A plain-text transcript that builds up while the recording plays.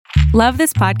Love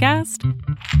this podcast?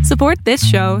 Support this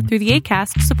show through the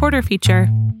Acast supporter feature.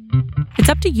 It's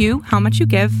up to you how much you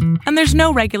give, and there's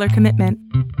no regular commitment.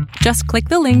 Just click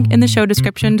the link in the show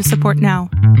description to support now.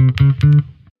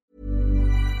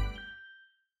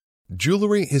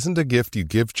 Jewelry isn't a gift you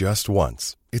give just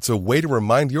once. It's a way to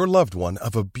remind your loved one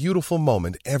of a beautiful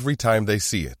moment every time they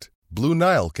see it. Blue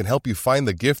Nile can help you find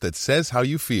the gift that says how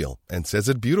you feel and says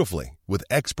it beautifully, with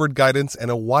expert guidance and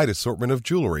a wide assortment of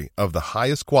jewelry of the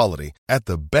highest quality at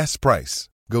the best price.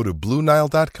 Go to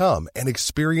BlueNile.com and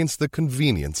experience the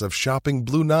convenience of shopping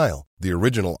Blue Nile, the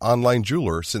original online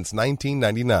jeweler since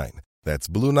 1999. That's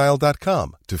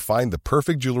BlueNile.com to find the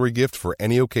perfect jewelry gift for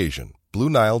any occasion.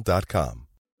 BlueNile.com.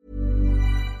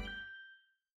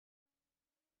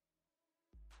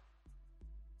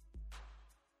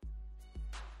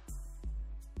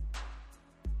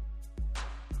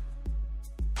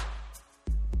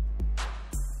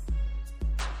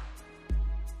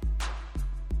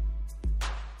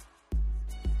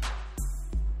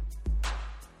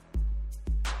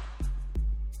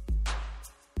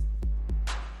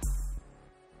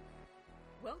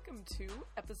 Welcome to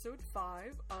episode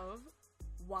 5 of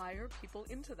Why Are People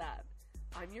Into That?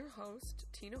 I'm your host,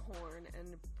 Tina Horn,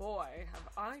 and boy, have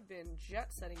I been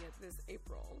jet-setting it this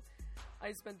April.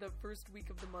 I spent the first week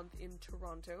of the month in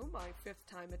Toronto, my 5th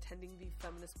time attending the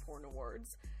Feminist Porn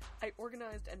Awards. I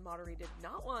organized and moderated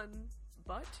not one,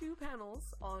 but 2 panels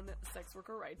on sex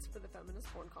worker rights for the Feminist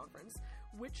Porn Conference,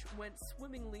 which went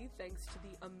swimmingly thanks to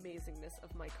the amazingness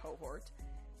of my cohort.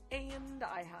 And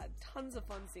I had tons of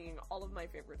fun seeing all of my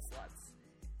favorite sluts.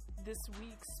 This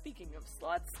week, speaking of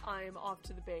sluts, I'm off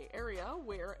to the Bay Area,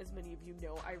 where, as many of you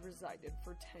know, I resided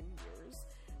for 10 years,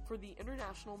 for the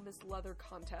International Miss Leather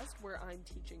Contest, where I'm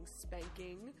teaching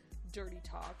spanking, dirty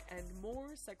talk, and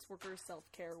more sex worker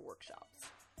self-care workshops.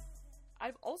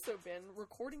 I've also been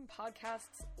recording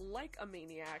podcasts like a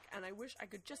maniac, and I wish I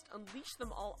could just unleash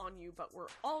them all on you, but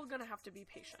we're all gonna have to be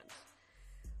patient.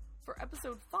 For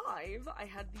episode 5, I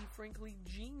had the frankly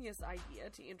genius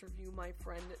idea to interview my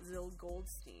friend Zill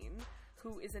Goldstein,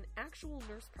 who is an actual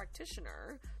nurse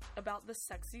practitioner, about the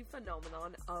sexy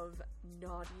phenomenon of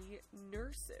naughty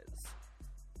nurses.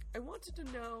 I wanted to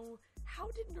know,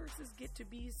 how did nurses get to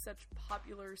be such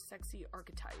popular sexy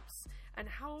archetypes? And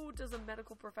how does a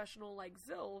medical professional like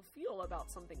Zill feel about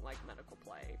something like medical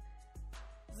play?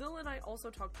 Zill and I also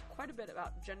talked quite a bit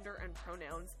about gender and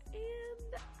pronouns,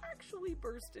 and actually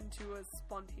burst into a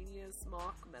spontaneous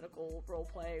mock medical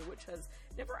roleplay, which has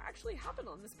never actually happened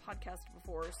on this podcast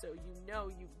before, so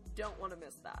you don't want to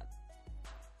miss that.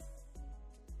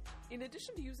 In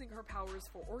addition to using her powers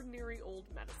for ordinary old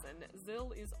medicine,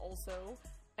 Zill is also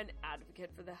an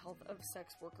advocate for the health of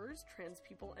sex workers, trans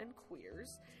people, and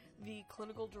queers, the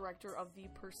clinical director of the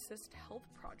Persist Health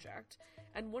Project,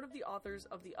 and one of the authors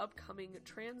of the upcoming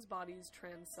Trans Bodies,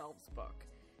 Trans Selves book.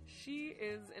 She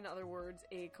is, in other words,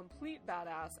 a complete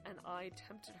badass, and I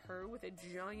tempted her with a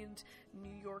giant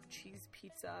New York cheese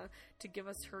pizza to give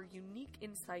us her unique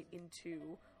insight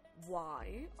into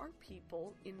why are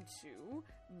people into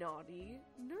naughty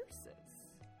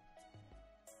nurses.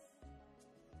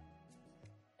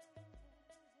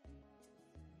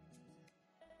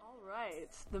 Alright,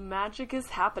 the magic is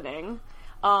happening.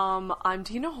 I'm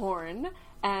Tina Horn,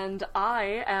 and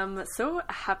I am so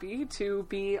happy to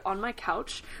be on my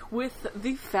couch with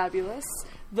the fabulous,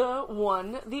 the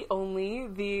one, the only,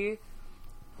 the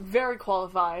very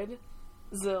qualified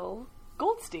Zill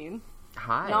Goldstein.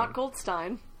 Hi. Not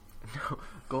Goldstein. No,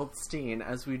 Goldstein,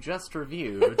 as we just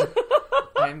reviewed,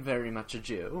 I'm very much a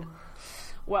Jew.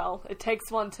 Well, it takes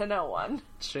one to know one.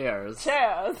 Cheers.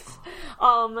 Cheers!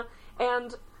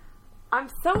 And I'm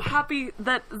so happy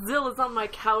that Zill is on my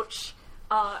couch,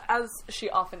 as she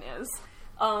often is.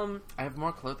 I have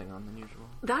more clothing on than usual.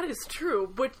 That is true,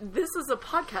 but this is a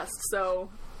podcast, so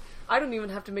I don't even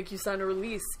have to make you sign a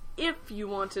release if you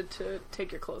wanted to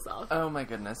take your clothes off. Oh my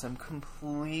goodness, I'm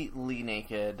completely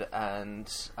naked, and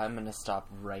I'm gonna stop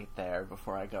right there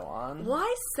before I go on.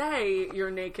 Why say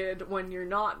you're naked when you're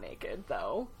not naked,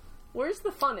 though? Where's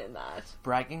the fun in that?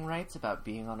 Bragging rights about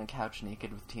being on a couch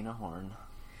naked with Tina Horn.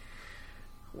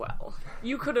 Well,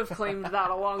 you could have claimed that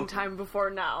a long time before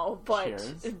now, but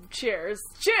cheers.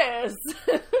 Cheers.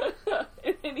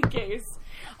 In any case,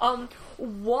 I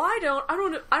don't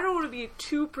want to be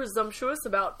too presumptuous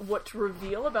about what to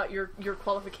reveal about your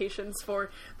qualifications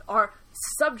for our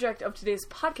subject of today's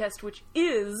podcast, which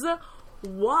is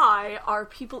why are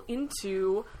people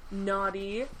into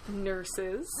naughty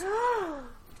nurses?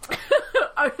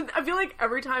 I feel like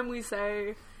every time we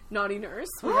say naughty nurse,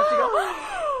 we have to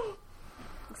go.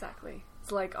 Exactly.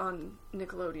 It's like on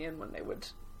Nickelodeon when they would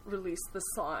release the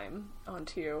slime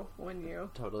onto you when you...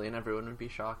 Totally, and everyone would be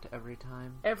shocked every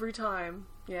time. Every time,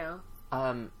 yeah.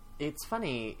 It's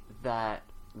funny that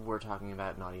we're talking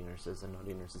about naughty nurses and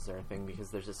naughty nurses are a thing,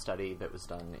 because there's a study that was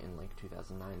done in,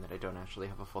 2009 that I don't actually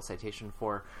have a full citation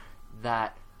for,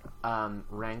 that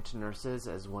ranked nurses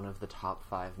as one of the top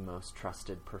 5 most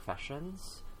trusted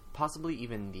professions, possibly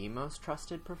even the most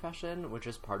trusted profession, which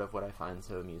is part of what I find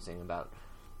so amusing about,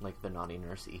 the naughty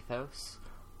nurse ethos.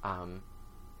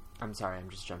 I'm sorry, I'm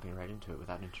just jumping right into it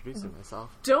without introducing myself.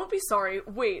 Don't be sorry.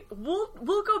 Wait,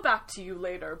 we'll go back to you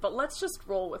later, but let's just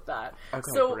roll with that.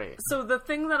 Okay, great. So the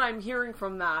thing that I'm hearing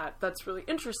from that's really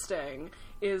interesting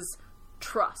is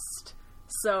trust.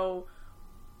 So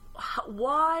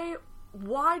why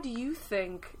do you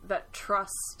think that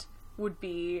trust would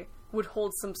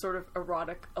hold some sort of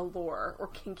erotic allure or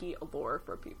kinky allure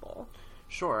for people?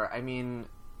 Sure. I mean,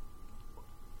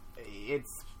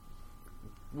 it's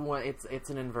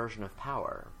an inversion of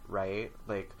power, right?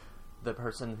 The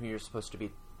person who you're supposed to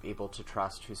be able to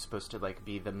trust, who's supposed to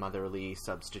be the motherly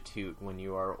substitute when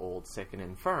you are old, sick, and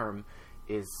infirm,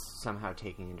 is somehow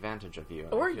taking advantage of you.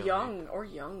 Or young,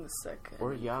 sick,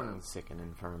 and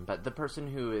infirm. But the person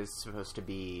who is supposed to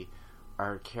be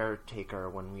our caretaker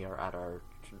when we are at our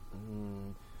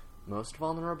most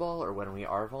vulnerable, or when we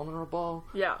are vulnerable,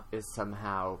 is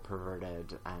somehow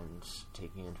perverted and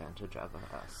taking advantage of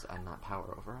us and that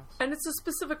power over us. And it's a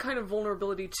specific kind of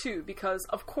vulnerability too, because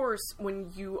of course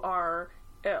when you are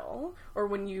ill, or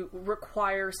when you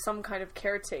require some kind of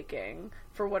caretaking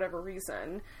for whatever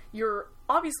reason, you're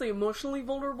obviously emotionally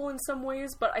vulnerable in some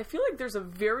ways, but I feel like there's a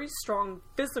very strong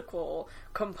physical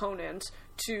component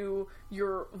to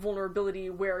your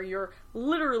vulnerability where you're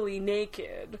literally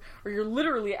naked, or you're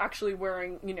literally actually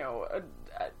wearing, a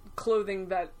clothing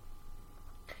that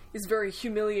is very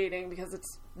humiliating because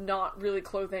it's not really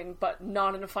clothing, but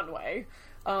not in a fun way.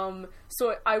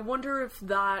 So I wonder if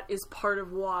that is part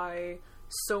of why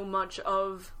so much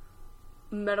of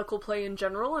medical play in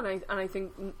general, and I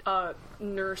think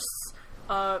nurse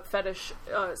fetish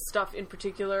stuff in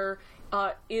particular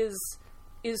is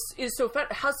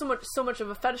has so much of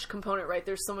a fetish component, right?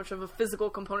 There's so much of a physical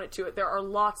component to it. There are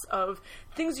lots of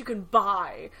things you can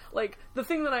buy. The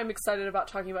thing that I'm excited about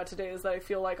talking about today is that I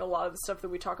feel like a lot of the stuff that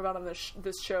we talk about on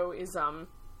this show is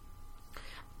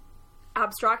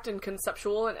abstract and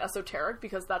conceptual and esoteric,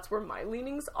 because that's where my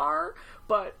leanings are,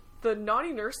 but the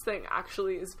naughty nurse thing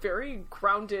actually is very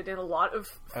grounded in a lot of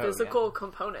physical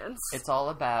components. It's all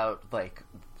about,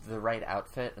 the right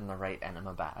outfit and the right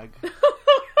enema bag.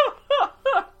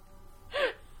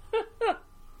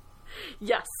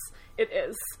 Yes, it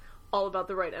is all about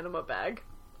the right enema bag.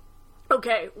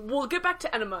 Okay, we'll get back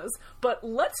to enemas, but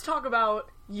let's talk about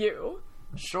you.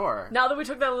 Sure. Now that we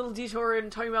took that little detour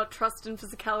and talking about trust and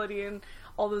physicality and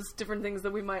all those different things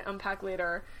that we might unpack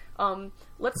later,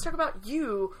 let's talk about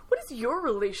you. What is your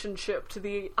relationship to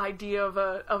the idea of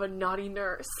a naughty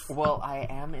nurse? Well, I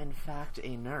am in fact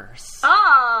a nurse.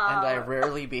 Ah! And I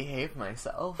rarely behave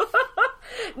myself.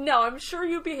 No, I'm sure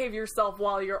you behave yourself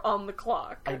while you're on the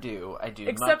clock. I do.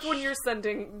 Except when you're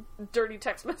sending dirty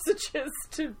text messages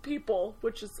to people,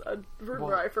 which is a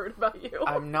rumor I've heard about you.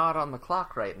 I'm not on the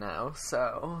clock right now,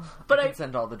 so but I can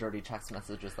send all the dirty text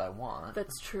messages I want.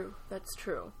 That's true.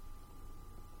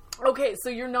 Okay, so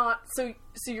you're not so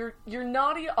you're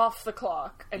naughty off the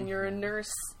clock, and you're a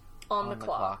nurse on the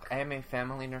clock. I am a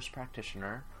family nurse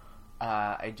practitioner.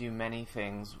 I do many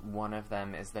things. One of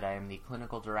them is that I am the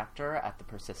clinical director at the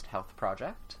Persist Health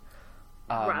Project.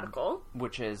 Radical.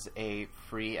 Which is a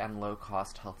free and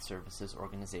low-cost health services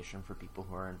organization for people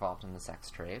who are involved in the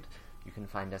sex trade. You can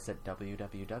find us at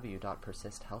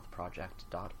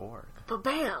www.persisthealthproject.org.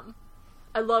 Ba-bam!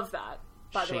 I love that,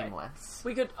 by the way. Shameless.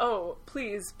 We could,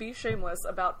 please be shameless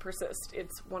about Persist.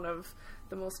 It's one of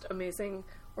the most amazing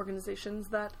organizations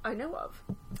that I know of.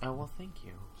 Oh, well, thank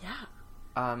you. Yeah.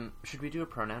 Should we do a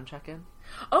pronoun check-in?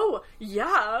 Oh,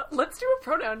 yeah. Let's do a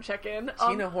pronoun check-in.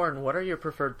 Tina Horn, what are your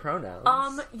preferred pronouns?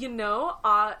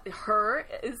 Her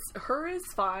is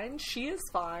fine. She is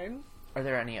fine. Are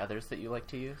there any others that you like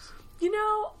to use?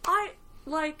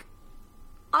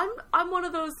 I'm one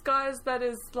of those guys that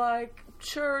is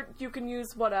sure, you can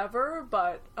use whatever,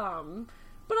 but I'm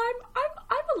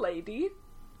a lady.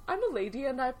 I'm a lady,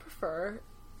 and I prefer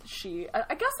she.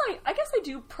 I guess I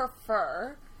do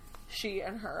prefer she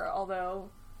and her, although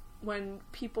when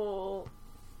people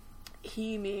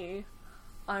he me,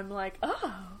 I'm like,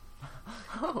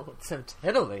 oh, it's so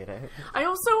titillating. I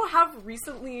also have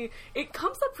recently, it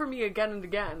comes up for me again and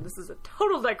again, this is a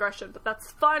total digression, but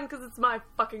that's fine because it's my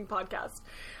fucking podcast.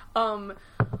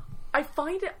 I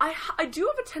find it, I do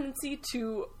have a tendency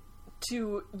to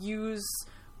use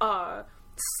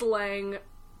slang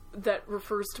that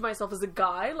refers to myself as a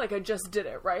guy. Like, I just did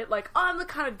it, right? Like, I'm the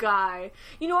kind of guy,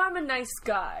 I'm a nice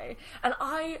guy. And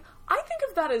I think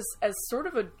of that as sort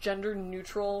of a gender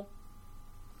neutral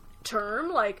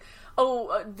term. Like,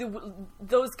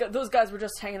 those guys were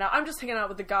just hanging out. I'm just hanging out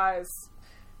with the guys,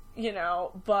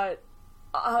 but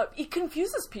it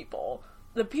confuses people.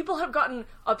 The people have gotten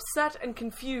upset and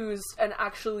confused and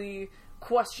actually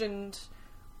questioned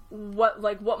what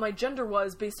my gender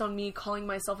was based on me calling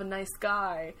myself a nice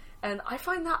guy. And I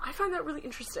find that really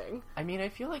interesting. I mean, I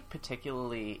feel like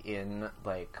particularly in,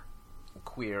 like,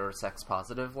 queer sex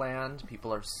positive land,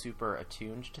 people are super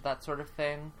attuned to that sort of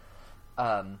thing.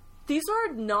 These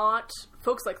are not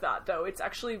folks like that, though. It's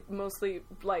actually mostly,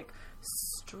 like,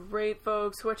 straight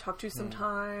folks who I talk to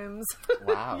sometimes.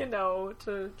 Wow.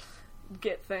 To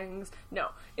get things. No,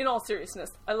 in all seriousness,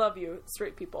 I love you,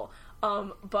 straight people.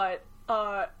 But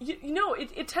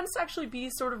it tends to actually be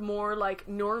sort of more like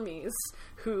normies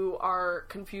who are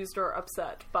confused or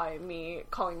upset by me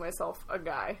calling myself a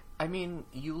guy. I mean,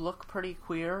 you look pretty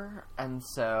queer, and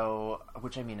so,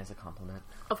 which I mean is a compliment.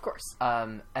 Of course.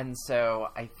 And so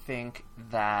I think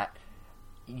that,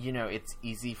 it's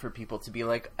easy for people to be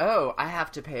like, oh, I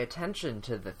have to pay attention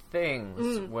to the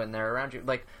things when they're around you.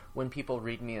 Like, when people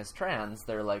read me as trans,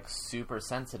 they're, like, super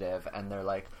sensitive, and they're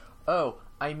like, oh,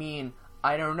 I mean,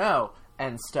 I don't know,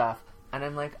 and stuff. And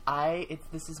I'm like,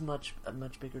 this is a much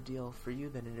bigger deal for you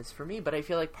than it is for me. But I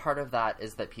feel like part of that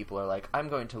is that people are like, I'm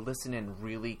going to listen in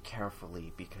really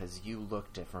carefully because you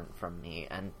look different from me,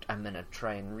 and I'm going to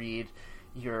try and read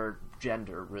your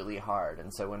gender really hard.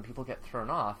 And so when people get thrown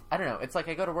off, I don't know, it's like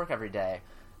I go to work every day,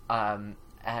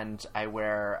 and I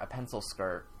wear a pencil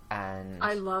skirt, and...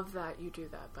 I love that you do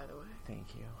that, by the way.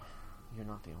 Thank you. You're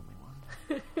not the only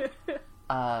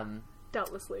one.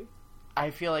 Doubtlessly.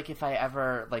 I feel like if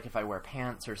I wear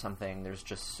pants or something, there's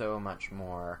just so much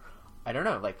more, I don't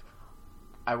know, like,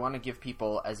 I want to give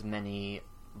people as many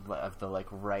of the, like,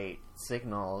 right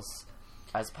signals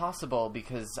as possible,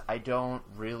 because I don't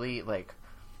really, like,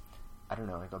 I don't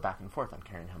know, I go back and forth on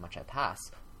caring how much I pass,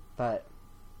 but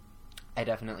I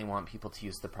definitely want people to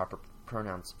use the proper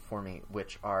pronouns for me,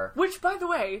 which, by the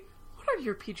way, what are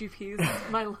your PGPs,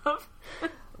 my love?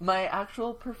 My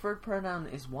actual preferred pronoun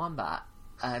is wombat.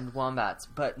 And wombats,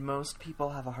 but most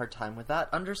people have a hard time with that,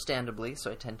 understandably,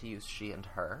 so I tend to use she and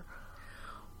her.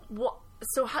 What?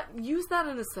 So use that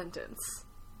in a sentence.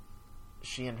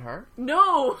 She and her?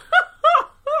 No!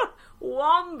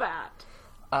 Wombat.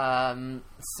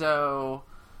 So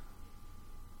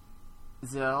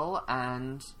Zill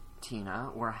and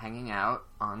Tina were hanging out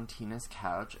on Tina's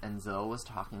couch, and Zill was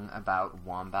talking about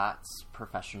Wombat's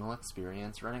professional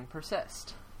experience running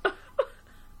Persist.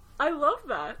 I love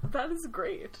that. That is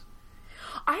great.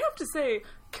 I have to say,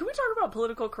 can we talk about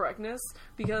political correctness?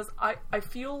 Because I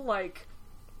feel like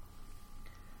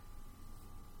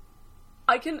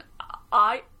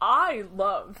I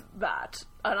love that.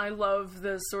 And I love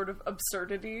the sort of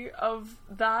absurdity of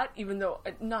that, even though,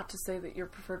 not to say that your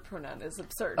preferred pronoun is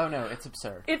absurd. Oh no, it's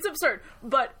absurd. It's absurd.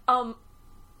 But, I've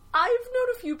known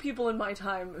a few people in my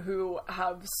time who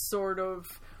have sort of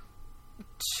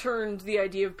turned the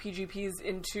idea of PGPs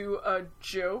into a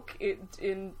joke,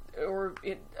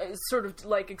 sort of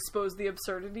like exposed the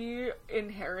absurdity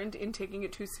inherent in taking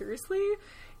it too seriously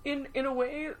in a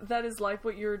way that is like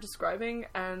what you're describing,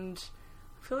 and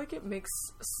I feel like it makes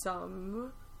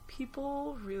some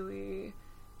people really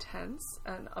tense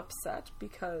and upset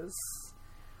because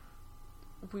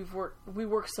we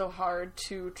work so hard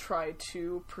to try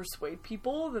to persuade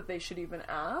people that they should even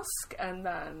ask, and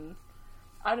then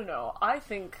I don't know, I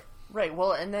think... Right,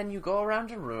 well, and then you go around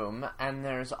a room, and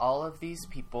there's all of these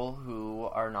people who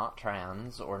are not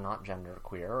trans, or not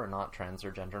genderqueer, or not trans or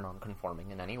gender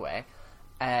non-conforming in any way,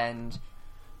 and...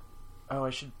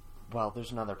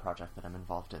 there's another project that I'm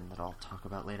involved in that I'll talk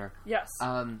about later. Yes.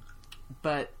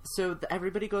 But, so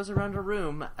everybody goes around a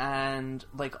room, and,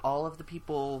 like, all of the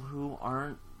people who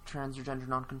aren't trans or gender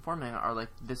non-conforming are like,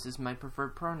 this is my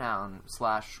preferred pronoun,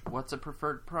 / what's a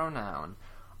preferred pronoun?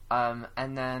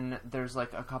 And then there's,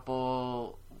 like, a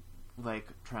couple, like,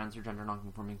 trans or gender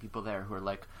non-conforming people there who are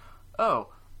like,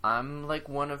 oh, I'm, like,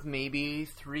 one of maybe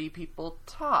 3 people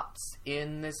tops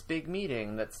in this big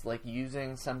meeting that's, like,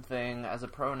 using something as a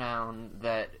pronoun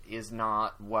that is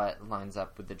not what lines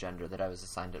up with the gender that I was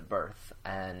assigned at birth.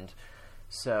 And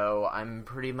so I'm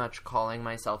pretty much calling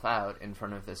myself out in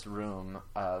front of this room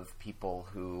of people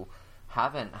who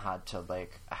haven't had to,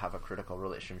 like, have a critical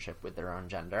relationship with their own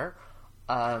gender.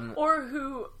 Or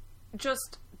who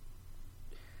just...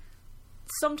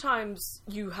 Sometimes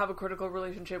you have a critical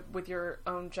relationship with your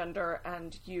own gender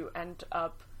and you end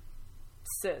up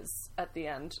cis at the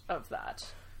end of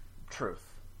that. Truth.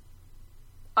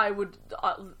 I would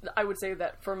say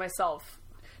that for myself,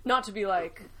 not to be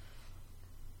like,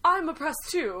 I'm oppressed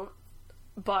too,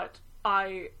 but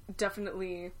I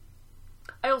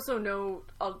also know,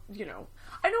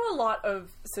 I know a lot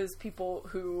of cis people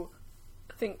who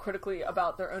think critically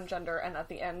about their own gender, and at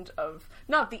the end of,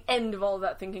 not the end of all of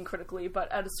that thinking critically,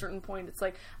 but at a certain point it's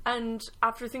like, and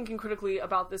after thinking critically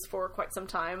about this for quite some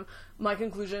time, my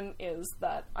conclusion is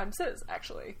that I'm cis,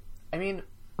 actually. I mean,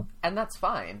 and that's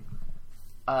fine.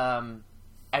 I'm,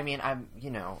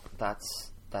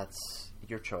 that's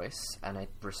your choice, and I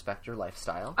respect your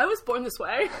lifestyle. I was born this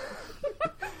way.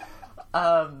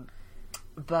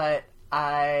 But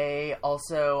I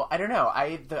also, I don't know,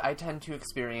 I tend to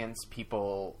experience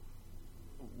people,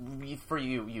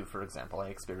 for example, I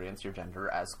experience your gender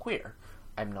as queer.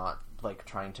 I'm not, like,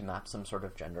 trying to map some sort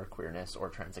of gender queerness or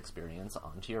trans experience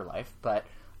onto your life, but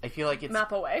I feel like it's...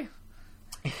 Map away.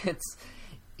 It's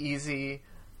easy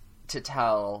to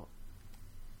tell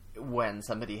when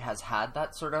somebody has had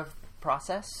that sort of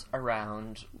process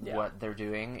around what they're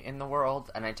doing in the world,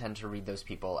 and I tend to read those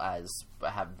people as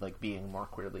being more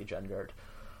queerly gendered,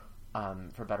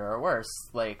 for better or worse.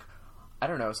 Like, I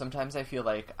don't know, sometimes I feel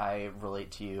like I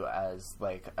relate to you as,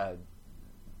 like, a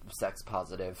sex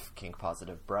positive, kink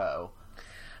positive bro.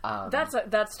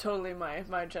 That's totally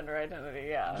my gender identity,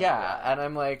 yeah. Yeah, and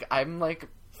I'm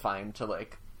fine to,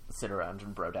 like, sit around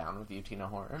and bro down with you, Tina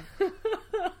Horn.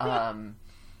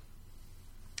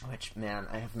 Which, man,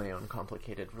 I have my own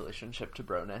complicated relationship to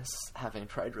broness, having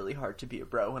tried really hard to be a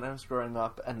bro when I was growing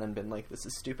up, and then been like, this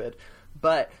is stupid.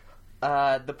 But,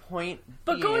 the point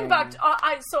But being... going back to,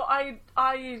 I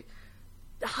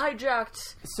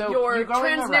hijacked your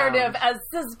trans narrative, as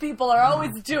cis people are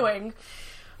always doing.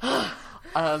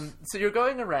 So you're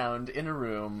going around in a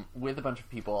room with a bunch of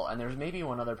people, and there's maybe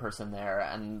one other person there,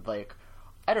 and, like,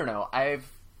 I don't know, I've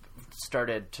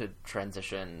started to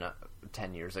transition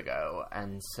 10 years ago,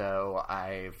 and so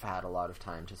I've had a lot of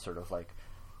time to sort of, like,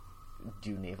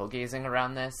 do navel gazing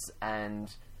around this,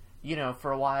 and,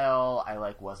 for a while I,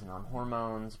 like, wasn't on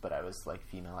hormones, but I was, like,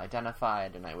 female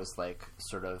identified, and I was, like,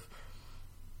 sort of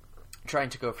trying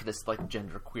to go for this, like,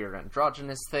 genderqueer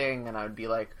androgynous thing, and I would be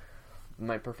like,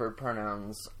 my preferred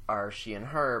pronouns are she and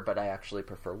her, but I actually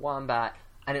prefer wombat.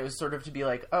 And it was sort of to be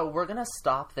like, oh, we're gonna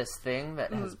stop this thing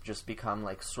that has just become,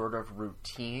 like, sort of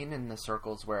routine in the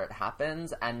circles where it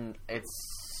happens, and it's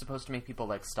supposed to make people,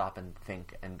 like, stop and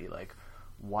think and be like,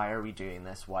 why are we doing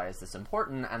this? Why is this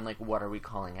important? And, like, what are we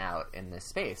calling out in this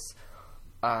space?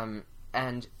 And,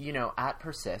 at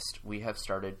Persist, we have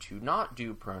started to not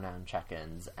do pronoun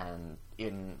check-ins and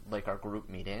in, like, our group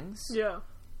meetings. Yeah.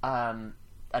 And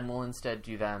we'll instead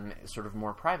do them sort of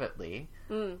more privately.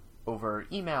 Over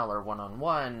email or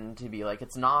one-on-one, to be like, it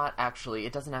doesn't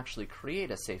actually create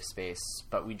a safe space,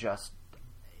 but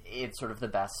it's sort of the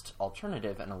best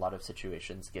alternative in a lot of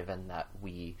situations, given that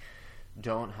we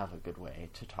don't have a good way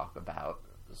to talk about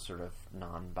sort of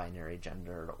non-binary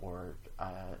gender or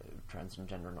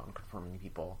transgender non-conforming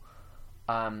people.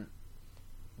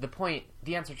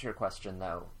 The answer to your question,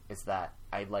 though, is that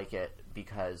I like it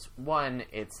because, one,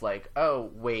 it's like, oh,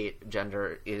 wait,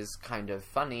 gender is kind of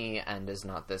funny and is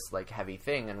not this, like, heavy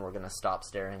thing, and we're going to stop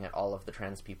staring at all of the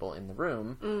trans people in the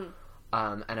room.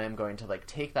 And I'm going to, like,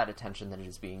 take that attention that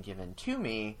is being given to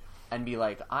me and be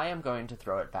like, I am going to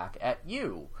throw it back at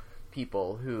you,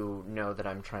 people who know that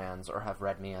I'm trans or have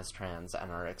read me as trans and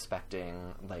are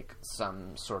expecting, like,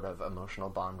 some sort of emotional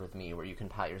bond with me where you can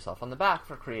pat yourself on the back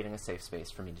for creating a safe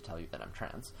space for me to tell you that I'm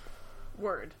trans.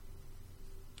 Word.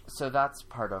 So that's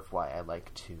part of why I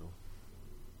like to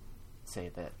say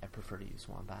that I prefer to use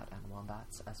wombat and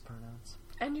wombats as pronouns.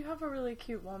 And you have a really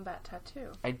cute wombat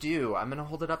tattoo. I do. I'm going to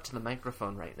hold it up to the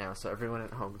microphone right now so everyone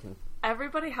at home can...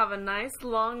 Everybody have a nice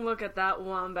long look at that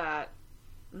wombat.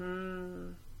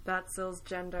 That's Syl's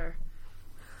gender.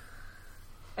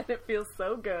 And it feels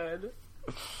so good.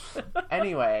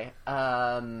 Anyway,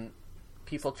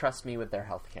 people trust me with their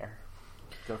healthcare.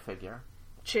 Go figure.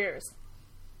 Cheers.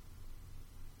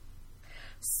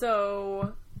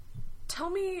 So,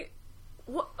 tell me,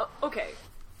 okay,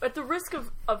 at the risk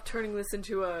of turning this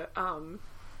into a,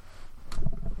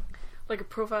 like a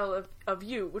profile of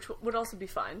you, which would also be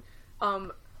fine,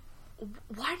 why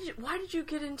did you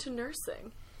get into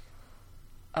nursing?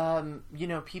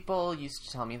 People used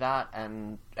to tell me that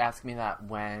and ask me that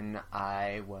when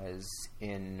I was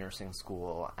in nursing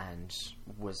school and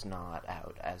was not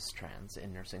out as trans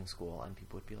in nursing school, and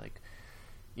people would be like,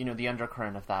 the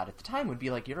undercurrent of that at the time would be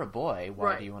like, you're a boy,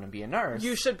 why do you want to be a nurse?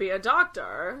 You should be a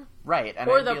doctor. Right. And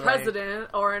or the president,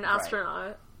 or an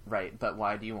astronaut. right, but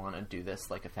why do you want to do this,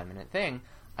 like, effeminate thing?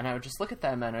 And I would just look at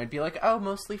them and I'd be like, oh,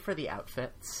 mostly for the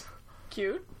outfits.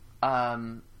 Cute.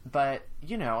 But,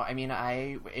 you know, I mean,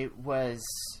 it was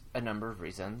a number of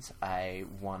reasons. I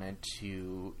wanted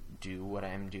to do what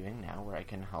I'm doing now, where I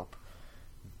can help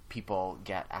people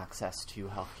get access to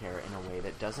healthcare in a way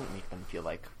that doesn't make them feel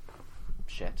like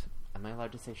shit. Am I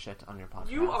allowed to say shit on your podcast?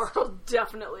 You are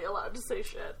definitely allowed to say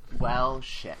shit. Well,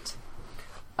 shit.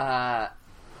 So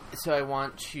I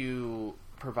want to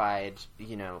provide,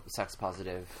 you know,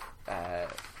 sex-positive,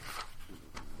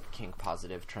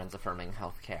 kink-positive, trans-affirming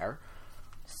healthcare.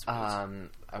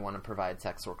 I want to provide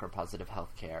sex worker-positive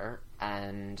healthcare,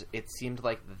 and it seemed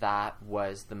like that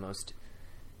was the most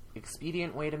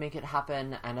expedient way to make it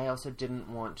happen, and I also didn't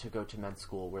want to go to med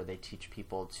school where they teach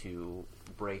people to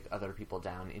break other people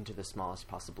down into the smallest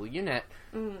possible unit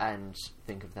and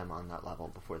think of them on that level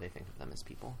before they think of them as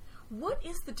people. What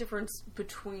is the difference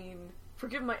between,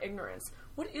 forgive my ignorance,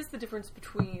 what is the difference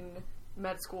between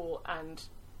med school and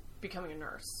becoming a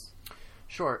nurse?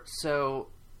 Sure. So,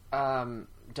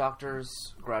 doctors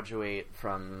graduate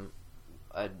from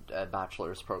a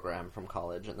bachelor's program from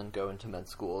college and then go into med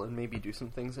school and maybe do some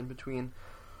things in between.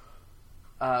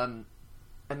 And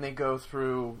they go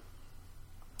through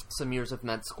some years of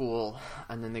med school,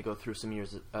 and then they go through some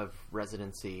years of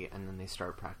residency, and then they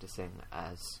start practicing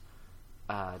as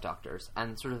doctors.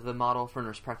 And sort of the model for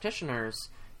nurse practitioners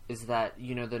is that,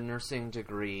 you know, the nursing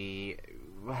degree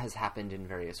has happened in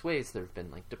various ways. There have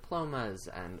been, like, diplomas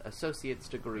and associate's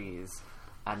degrees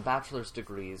and bachelor's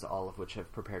degrees, all of which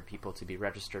have prepared people to be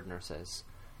registered nurses.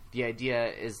 The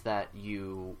idea is that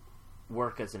you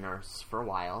work as a nurse for a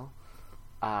while.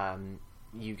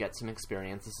 You get some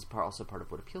experience. This is also part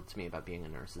of what appealed to me about being a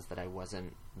nurse, is that I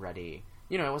wasn't ready.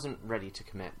 You know, I wasn't ready to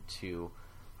commit to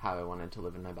how I wanted to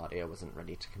live in my body. I wasn't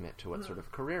ready to commit to what sort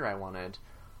of career I wanted.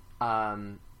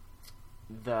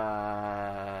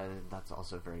 That's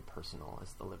also very personal,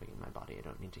 as the living in my body. I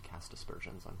don't mean to cast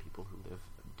aspersions on people who live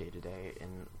day to day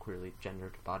in queerly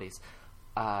gendered bodies.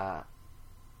 But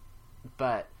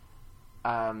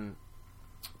I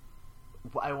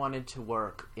wanted to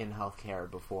work in healthcare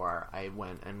before I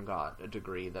went and got a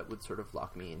degree that would sort of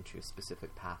lock me into a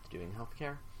specific path doing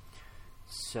healthcare.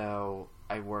 So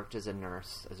I worked as a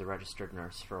nurse, as a registered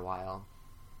nurse for a while.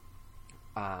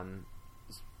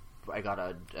 I got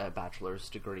a bachelor's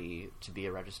degree to be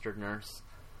a registered nurse,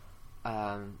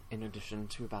 in addition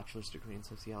to a bachelor's degree in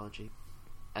sociology.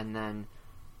 And then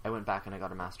I went back and I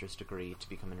got a master's degree to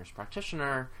become a nurse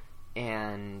practitioner,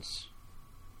 and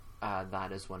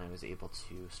that is when I was able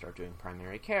to start doing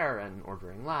primary care and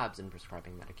ordering labs and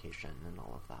prescribing medication and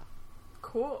all of that.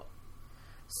 Cool.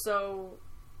 So,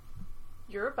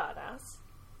 you're a badass.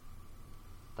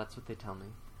 That's what they tell me.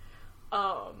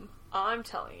 I'm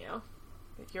telling you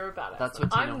that you're a badass. That's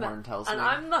what Tina Horn tells me. And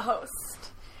I'm the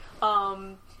host.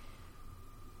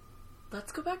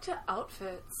 Let's go back to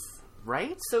outfits.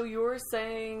 Right? So you were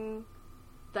saying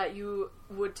that you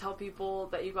would tell people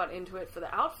that you got into it for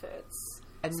the outfits.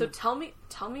 And so tell me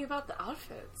about the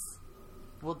outfits.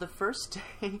 Well, the first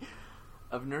day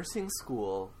of nursing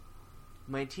school,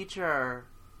 my teacher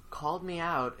called me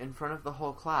out in front of the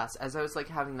whole class as I was, like,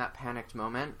 having that panicked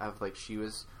moment of, like, she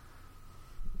was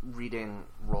reading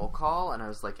roll call, and I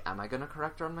was like, am I going to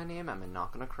correct her on my name? Am I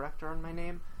not going to correct her on my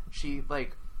name? She,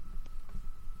 like,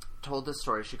 told this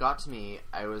story. She got to me.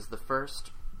 I was the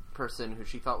first person who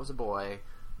she thought was a boy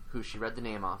who she read the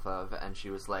name off of, and she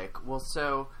was like, well,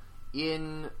 so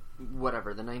in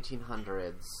whatever, the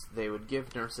 1900s, they would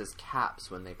give nurses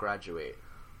caps when they graduate.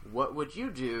 What would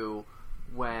you do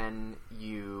when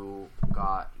you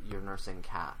got your nursing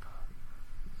cap?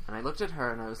 And I looked at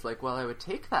her and I was like, well, I would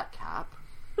take that cap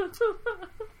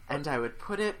and I would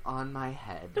put it on my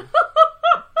head.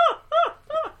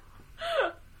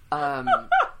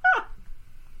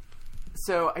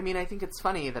 So, I mean, I think it's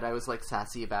funny that I was, like,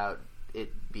 sassy about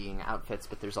it being outfits,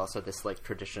 but there's also this, like,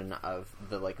 tradition of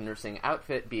the, like, nursing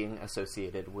outfit being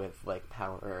associated with, like,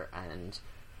 power and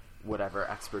whatever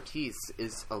expertise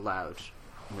is allowed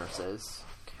nurses.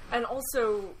 And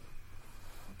also,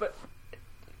 but,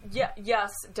 yeah,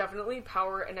 yes, definitely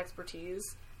power and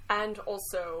expertise, and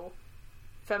also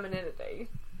femininity.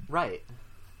 Right.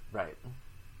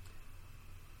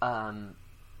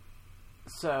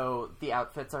 So, the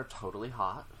outfits are totally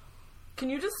hot. Can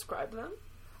you describe them?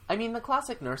 I mean, the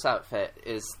classic nurse outfit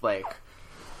is, like,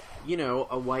 you know,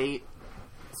 a white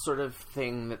sort of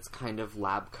thing that's kind of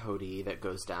lab coaty that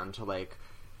goes down to, like,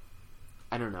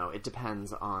 I don't know, it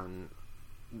depends on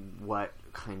what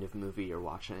kind of movie you're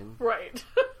watching. Right.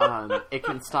 It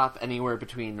can stop anywhere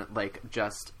between, like,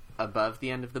 just above the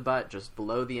end of the butt, just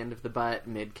below the end of the butt,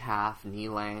 mid-calf, knee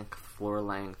length, floor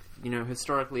length.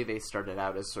 Historically they started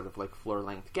out as sort of like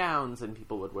floor-length gowns, and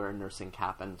people would wear a nursing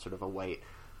cap and sort of a white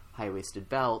high-waisted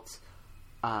belt.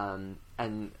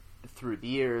 And through the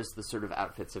years, the sort of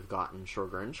outfits have gotten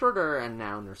shorter and shorter, and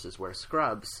now nurses wear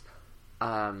scrubs.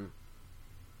 But,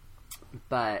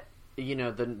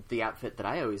 the outfit that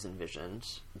I always envisioned,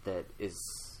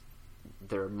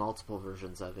 there are multiple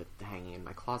versions of it hanging in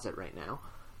my closet right now.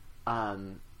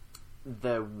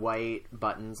 The white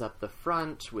buttons up the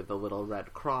front with a little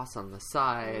red cross on the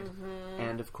side,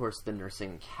 and of course the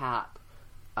nursing cap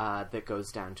that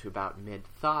goes down to about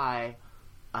mid-thigh,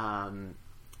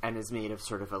 and is made of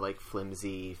sort of a like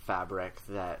flimsy fabric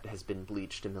that has been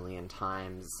bleached a million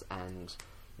times, and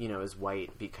is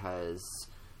white because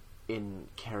in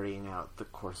carrying out the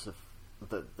course of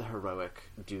the heroic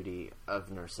duty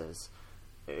of nurses,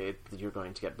 you're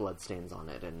going to get bloodstains on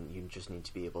it, and you just need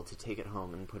to be able to take it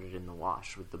home and put it in the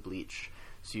wash with the bleach,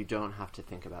 so you don't have to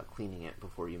think about cleaning it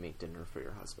before you make dinner for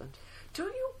your husband.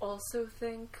 Don't you also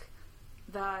think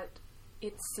that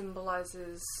it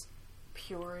symbolizes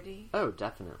purity? Oh,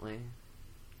 definitely.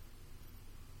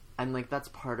 And, that's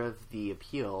part of the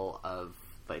appeal of,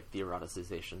 the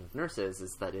eroticization of nurses,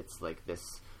 is that it's,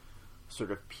 this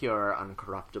sort of pure,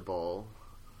 uncorruptible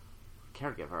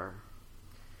caregiver.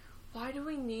 Why do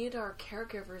we need our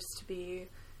caregivers to be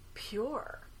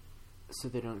pure? So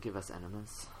they don't give us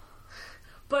enemas.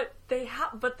 But they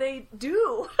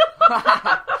do.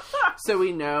 So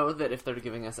we know that if they're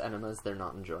giving us enemas, they're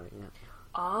not enjoying it.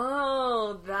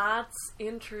 Oh, that's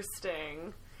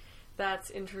interesting.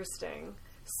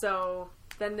 So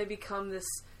then they become this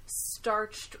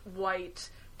starched white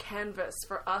canvas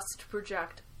for us to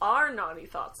project our naughty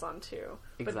thoughts onto.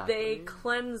 Exactly. But they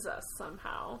cleanse us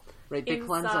somehow. Right, they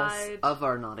cleanse us of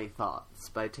our naughty thoughts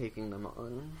by taking them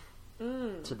on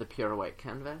to the pure white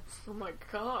canvas. Oh my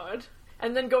god.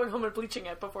 And then going home and bleaching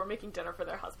it before making dinner for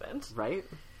their husband. Right?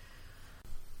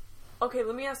 Okay,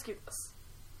 let me ask you this.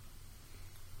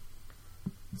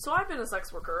 So I've been a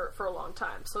sex worker for a long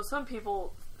time, so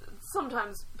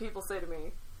sometimes people say to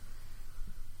me,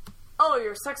 oh,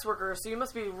 you're a sex worker, so you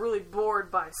must be really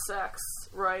bored by sex,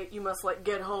 right? You must,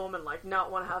 get home and,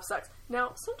 not want to have sex.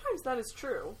 Now, sometimes that is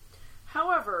true.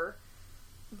 However,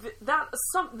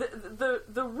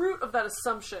 the root of that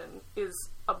assumption is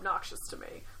obnoxious to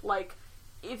me.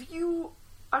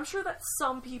 I'm sure that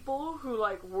some people who,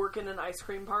 work in an ice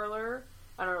cream parlor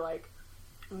and are,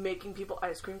 making people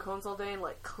ice cream cones all day and,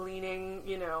 cleaning,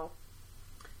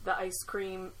 the ice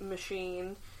cream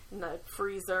machine and the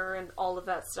freezer and all of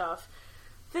that stuff,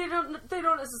 they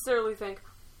don't necessarily think,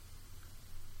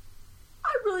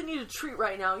 I really need a treat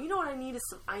right now. You know what I need is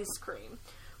some ice cream.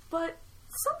 But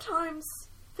sometimes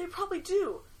they probably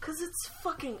do, because it's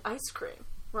fucking ice cream,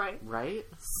 right? Right.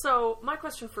 So my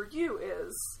question for you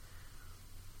is,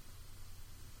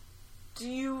 do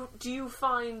you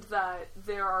find that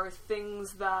there are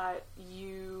things that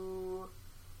you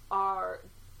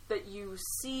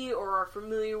see or are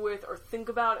familiar with or think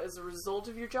about as a result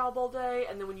of your job all day,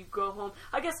 and then when you go home,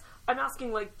 I guess I'm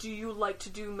asking, do you like to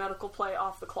do medical play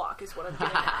off the clock is what I'm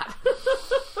getting at.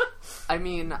 I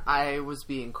mean, I was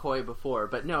being coy before,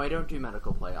 but no, I don't do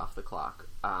medical play off the clock.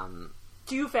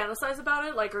 Do you fantasize about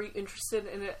it? Are you interested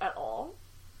in it at all?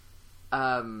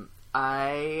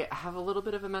 I have a little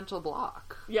bit of a mental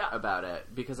block about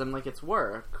it, because I'm it's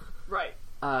work. Right.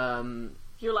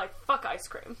 You're fuck ice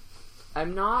cream.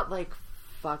 I'm not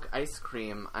fuck ice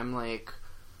cream. I'm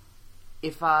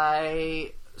if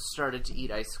I started to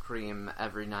eat ice cream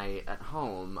every night at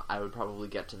home, I would probably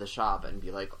get to the shop and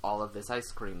be all of this ice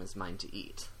cream is mine to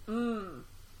eat.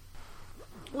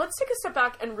 Let's take a step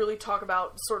back and really talk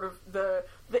about sort of the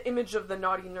image of the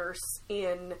naughty nurse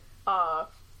in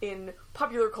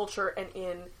popular culture and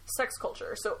in sex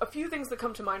culture. So a few things that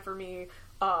come to mind for me,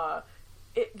 as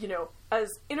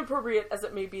inappropriate as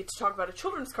it may be to talk about a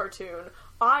children's cartoon,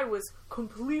 I was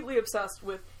completely obsessed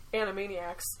with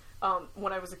Animaniacs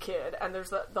when I was a kid, and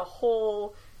there's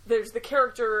there's the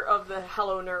character of the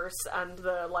Hello Nurse and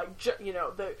the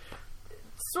the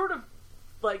sort of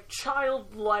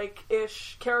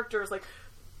childlike-ish characters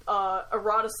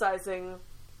eroticizing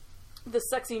the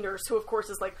sexy nurse, who of course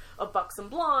is a buxom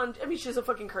blonde. I mean, she's a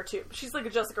fucking cartoon. She's a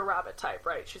Jessica Rabbit type,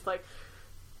 right? She's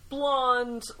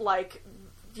blonde,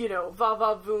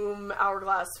 va-va-voom,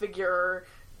 hourglass figure,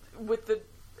 with the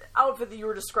outfit that you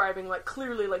were describing,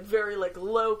 clearly, very,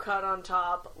 low cut on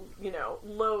top,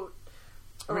 low,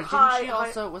 or right, high.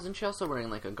 Wasn't she also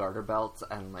wearing, a garter belt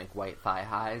and, white thigh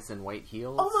highs and white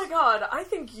heels? Oh my god, I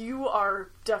think you are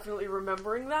definitely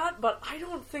remembering that, but I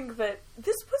don't think that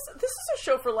this is a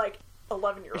show for,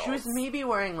 11-year-olds. She was maybe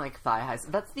wearing, like, thigh highs.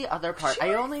 That's the other part.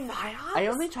 I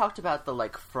only talked about the,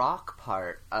 like, frock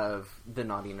part of the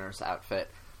naughty nurse outfit.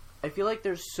 I feel like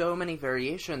there's so many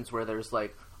variations where there's,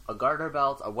 like, a garter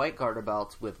belt, a white garter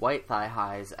belt with white thigh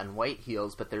highs and white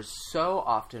heels, but there's so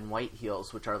often white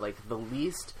heels, which are, like, the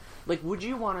least... Like, would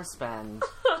you want to spend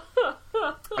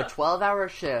a 12-hour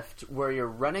shift where you're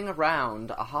running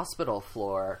around a hospital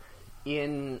floor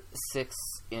in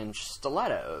 6-inch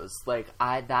stilettos? Like,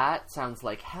 that sounds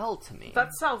like hell to me. That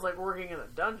sounds like working in a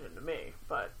dungeon to me,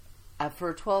 but...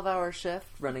 For a 12-hour shift,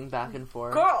 running back and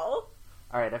forth? Girl!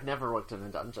 Alright, I've never worked in a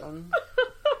dungeon.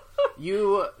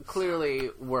 You clearly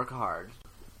work hard.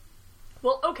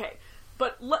 Well, okay,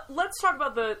 but let's talk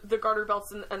about the garter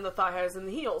belts and the thigh highs and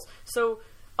the heels. So,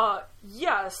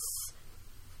 yes,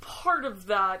 part of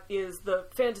that is the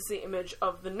fantasy image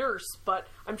of the nurse, but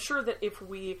I'm sure that if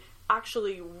we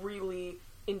actually really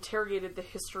interrogated the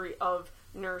history of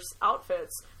nurse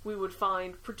outfits, we would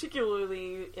find,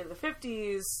 particularly in the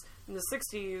 50s, in the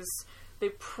 60s, they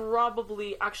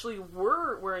probably actually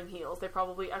were wearing heels. They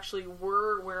probably actually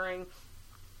were wearing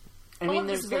all of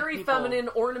this very feminine,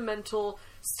 ornamental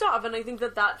stuff. And I think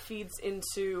that feeds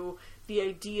into the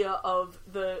idea of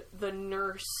the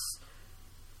nurse,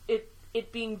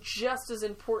 it being just as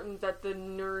important that the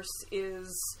nurse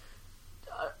is...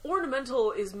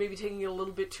 ornamental is maybe taking it a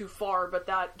little bit too far, but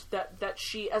that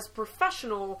she, as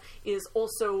professional, is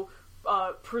also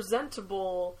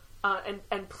presentable...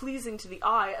 and pleasing to the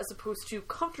eye, as opposed to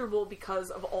comfortable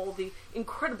because of all the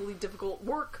incredibly difficult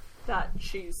work that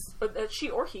she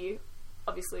or he,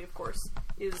 obviously, of course,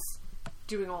 is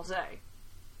doing all day.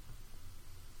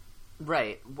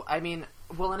 Right. I mean,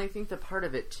 well, and I think that part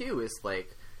of it, too, is,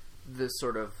 like, the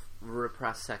sort of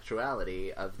repressed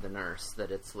sexuality of the nurse, that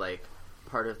it's, like,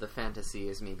 part of the fantasy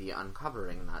is maybe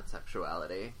uncovering that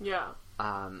sexuality. Yeah.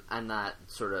 And that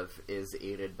sort of is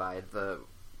aided by the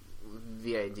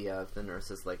idea of the nurse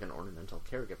as, like, an ornamental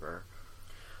caregiver.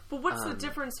 But what's the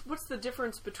difference? What's the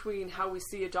difference between how we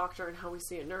see a doctor and how we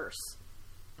see a nurse?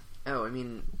 Oh, I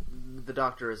mean, the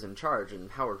doctor is in charge and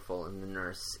powerful, and the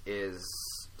nurse is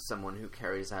someone who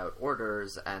carries out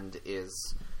orders and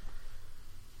is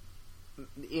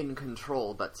in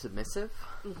control but submissive.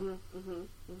 Who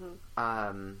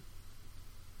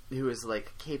is,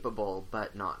 like, capable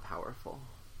but not powerful.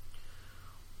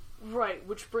 Right,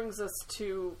 which brings us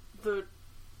to the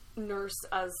nurse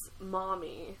as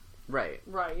mommy. Right.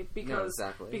 Because no,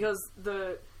 exactly. Because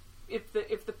if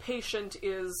the patient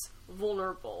is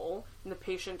vulnerable and the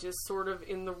patient is sort of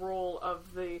in the role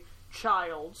of the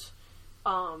child,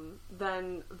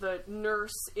 then the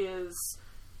nurse is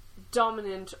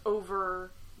dominant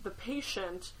over the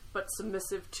patient but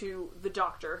submissive to the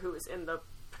doctor, who is in the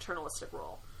paternalistic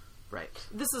role. Right.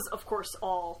 This is, of course,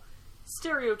 all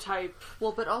stereotype.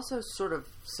 Well, but also sort of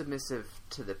submissive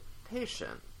to the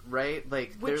patient, right?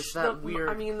 Like, there's that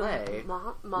weird play.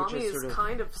 Mommy is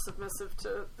kind of submissive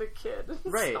to the kid.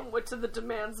 Right. Somewhat to the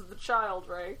demands of the child,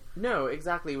 right? No,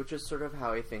 exactly, which is sort of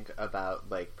how I think about,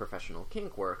 like, professional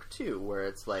kink work, too, where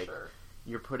it's, like,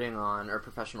 you're putting on, or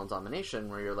professional domination,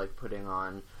 where you're, like, putting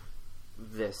on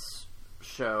this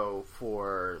show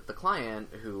for the client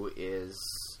who is,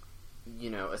 you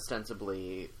know,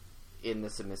 ostensibly in the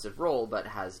submissive role, but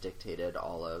has dictated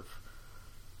all of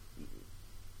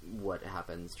what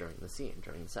happens during the scene,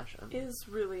 during the session. Is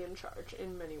really in charge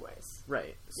in many ways.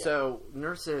 Right. Yeah. So,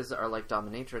 nurses are like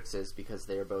dominatrixes because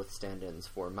they are both stand-ins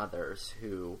for mothers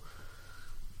who...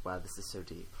 Wow, this is so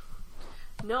deep.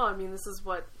 No, I mean, this is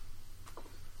what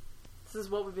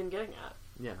we've been getting at.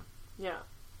 Yeah. Yeah.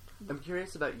 I'm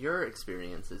curious about your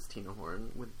experiences, Tina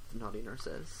Horn, with naughty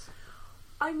nurses.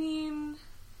 I mean...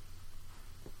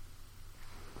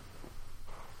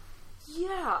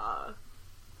 Yeah,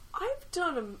 I've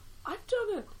done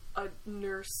a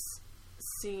nurse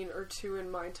scene or two in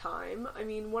my time. I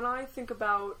mean, when I think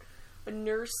about a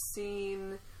nurse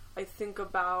scene, I think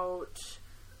about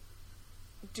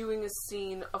doing a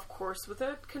scene, of course, with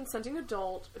a consenting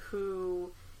adult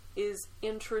who is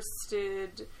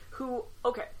interested,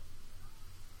 okay.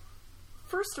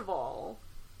 First of all,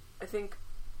 I think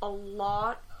a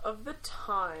lot of the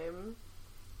time,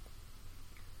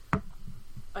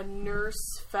 a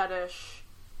nurse fetish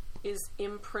is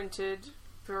imprinted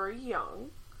very young,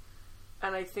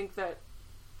 and I think that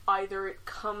either it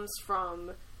comes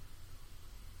from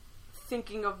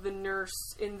thinking of the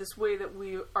nurse in this way that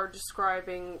we are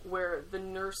describing, where the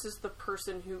nurse is the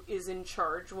person who is in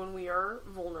charge when we are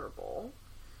vulnerable.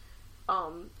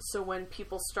 So when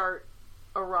people start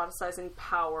eroticizing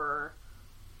power,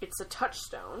 it's a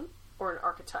touchstone or an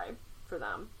archetype for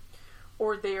them.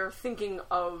 Or they are thinking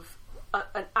of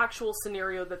an actual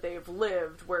scenario that they've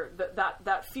lived, where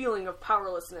that feeling of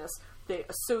powerlessness they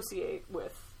associate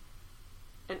with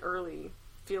an early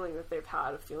feeling that they've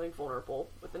had of feeling vulnerable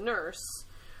with a nurse.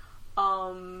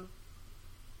 I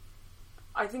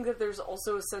think that there's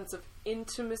also a sense of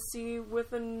intimacy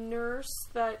with a nurse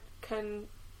that can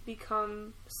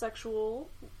become sexual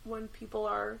when people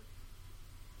are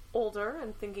older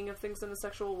and thinking of things in a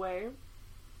sexual way.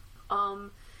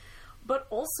 But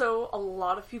also, a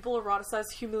lot of people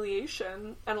eroticize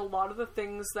humiliation, and a lot of the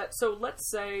things that... So let's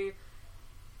say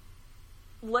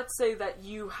that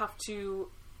you have to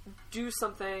do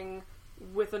something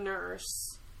with a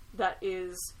nurse that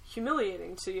is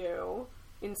humiliating to you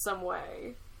in some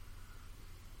way.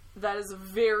 That is a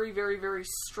very, very, very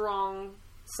strong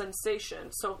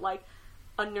sensation. So, like,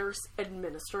 a nurse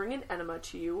administering an enema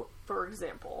to you, for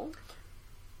example.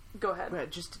 Go ahead. Right,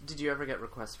 did you ever get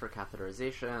requests for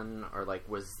catheterization, or, like,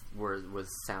 was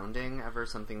sounding ever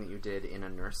something that you did in a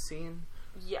nurse scene?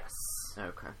 Yes.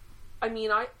 Okay. I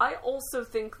mean, I also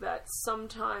think that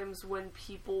sometimes when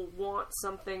people want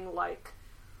something like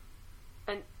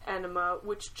an enema,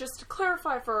 which, just to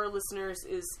clarify for our listeners,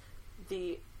 is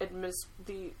the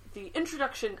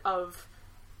introduction of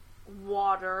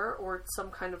water or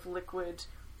some kind of liquid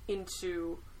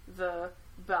into the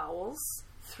bowels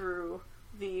through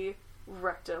the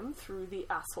rectum, through the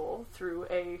asshole, through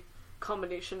a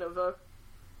combination of a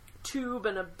tube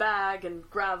and a bag and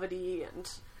gravity,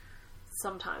 and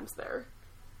sometimes they're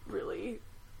really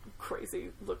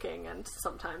crazy looking, and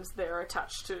sometimes they're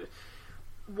attached to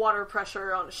water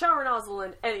pressure on a shower nozzle,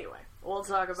 and anyway, we'll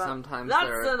talk about sometimes that's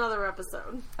they're another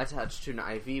episode. Attached to an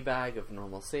IV bag of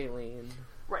normal saline.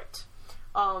 Right.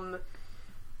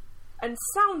 And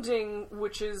sounding,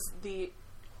 which is the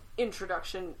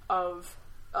introduction of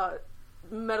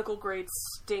medical grade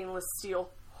stainless steel,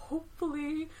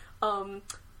 hopefully, a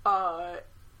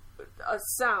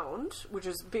sound, which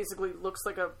is basically looks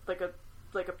like a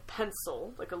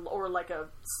pencil, or like a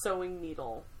sewing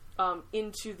needle,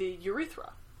 into the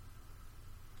urethra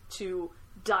to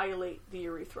dilate the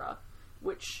urethra,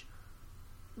 which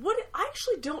I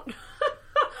actually don't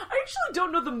I actually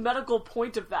don't know the medical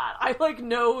point of that. I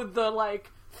know the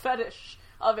fetish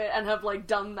of it and have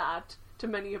done that to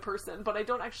many a person, but I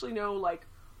don't actually know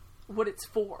what it's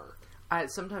for.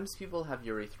 Sometimes people have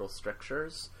urethral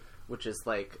strictures, which is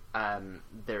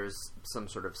there's some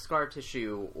sort of scar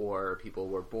tissue, or people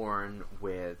were born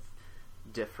with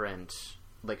different,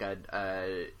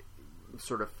 a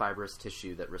sort of fibrous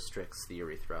tissue that restricts the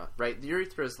urethra, right? The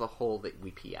urethra is the hole that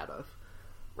we pee out of.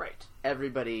 Right.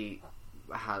 Everybody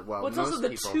has, well, it's most also the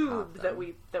people tube have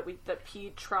that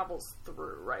pee travels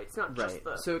through, right? It's not just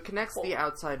the So it connects hole. the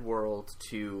outside world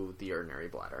to the urinary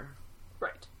bladder.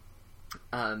 Right.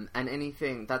 And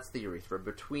anything, that's the urethra,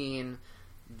 between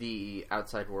the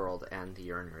outside world and the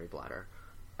urinary bladder.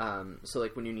 So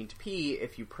when you need to pee,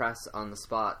 if you press on the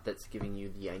spot that's giving you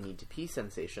the I need to pee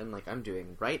sensation, like I'm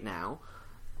doing right now,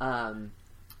 I'm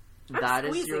is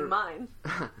squeezing mine.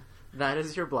 That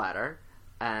is your bladder,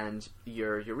 and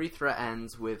your urethra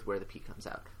ends with where the pee comes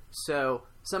out. So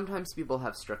sometimes people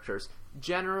have strictures,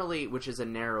 generally, which is a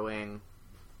narrowing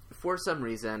for some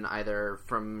reason, either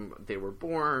from they were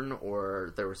born,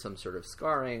 or there was some sort of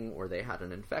scarring, or they had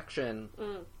an infection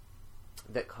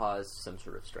that caused some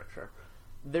sort of stricture.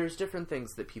 There's different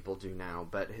things that people do now,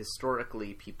 but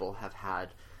historically people have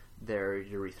had their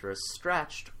urethras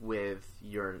stretched with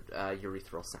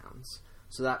urethral sounds.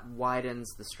 So that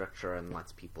widens the stricture and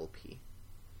lets people pee.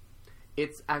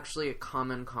 It's actually a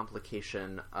common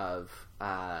complication of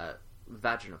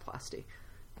vaginoplasty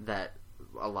that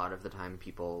a lot of the time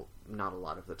people, not a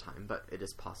lot of the time, but it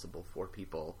is possible for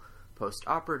people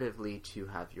post-operatively to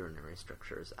have urinary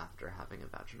strictures after having a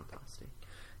vaginoplasty.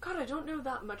 God, I don't know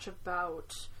that much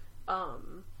about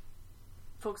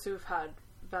folks who've had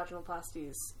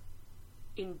vaginoplasties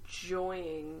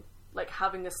enjoying,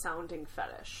 having a sounding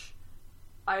fetish.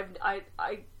 I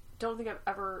don't think I've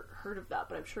ever heard of that,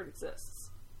 but I'm sure it exists.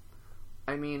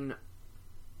 I mean,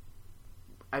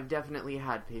 I've definitely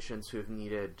had patients who have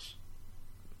needed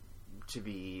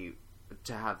to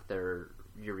have their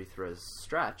urethras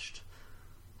stretched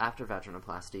after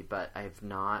vaginoplasty, but I've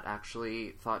not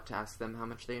actually thought to ask them how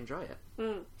much they enjoy it.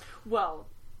 Well,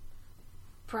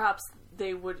 perhaps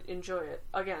they would enjoy it,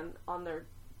 again, on their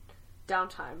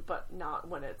downtime, but not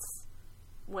when it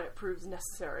proves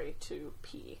necessary to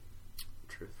pee.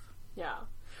 Truth. Yeah.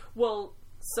 Well,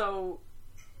 so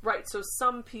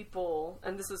some people,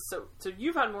 and this is so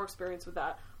you've had more experience with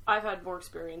that. I've had more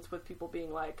experience with people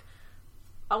being like,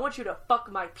 I want you to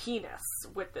fuck my penis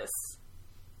with this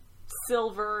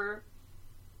silver.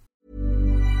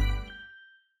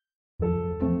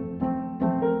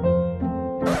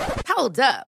 Hold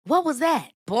up. What was that?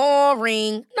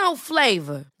 Boring. No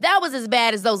flavor. That was as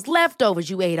bad as those leftovers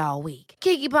you ate all week.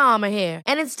 Keke Palmer here.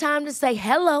 And it's time to say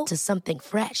hello to something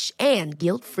fresh and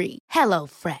guilt-free. Hello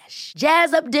Fresh.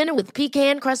 Jazz up dinner with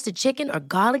pecan-crusted chicken or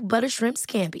garlic butter shrimp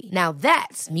scampi. Now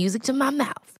that's music to my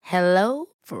mouth. Hello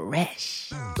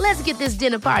Fresh. Let's get this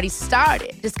dinner party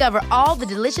started. Discover all the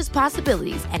delicious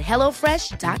possibilities at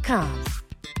hellofresh.com.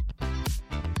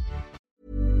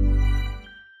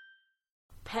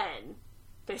 Pen,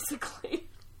 basically.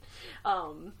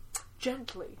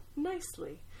 Gently,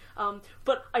 nicely.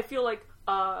 But I feel like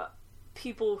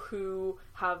people who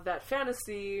have that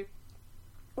fantasy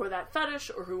or that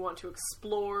fetish or who want to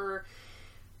explore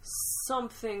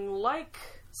something like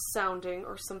sounding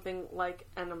or something like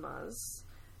enemas,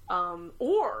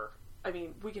 or, I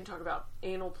mean, we can talk about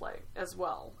anal play as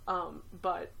well,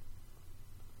 but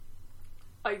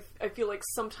I feel like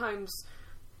sometimes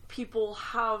people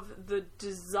have the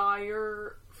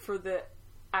desire for the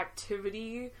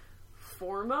activity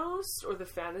foremost, or the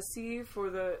fantasy for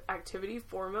the activity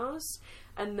foremost,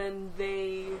 and then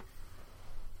they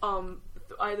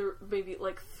either maybe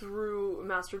like through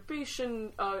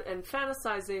masturbation and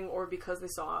fantasizing, or because they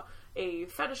saw a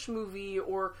fetish movie,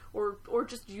 or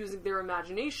just using their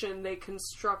imagination, they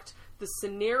construct the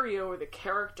scenario or the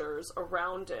characters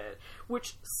around it,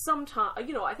 which sometimes,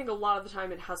 you know, I think a lot of the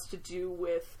time it has to do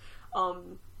with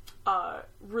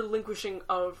relinquishing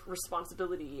of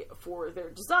responsibility for their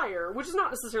desire, which is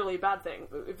not necessarily a bad thing.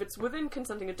 If it's within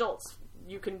consenting adults,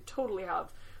 you can totally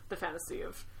have the fantasy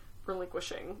of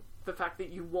relinquishing the fact that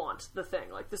you want the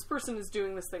thing. Like, this person is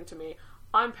doing this thing to me,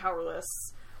 I'm powerless,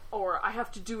 or I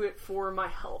have to do it for my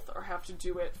health, or I have to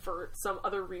do it for some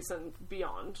other reason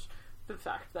beyond the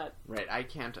fact that... Right, I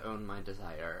can't own my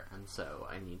desire, and so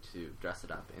I need to dress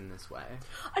it up in this way.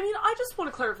 I mean, I just want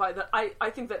to clarify that I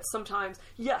think that sometimes,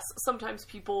 yes, sometimes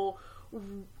people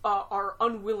are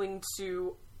unwilling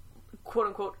to,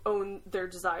 quote-unquote, own their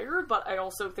desire, but I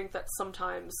also think that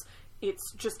sometimes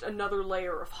it's just another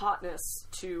layer of hotness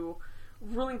to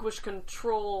relinquish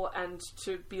control and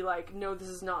to be like, no, this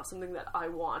is not something that I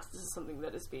want, this is something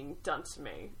that is being done to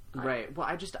me. Right. Well,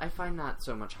 I find that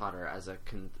so much hotter as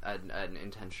an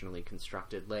intentionally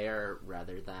constructed layer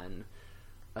rather than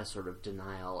a sort of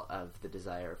denial of the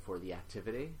desire for the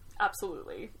activity.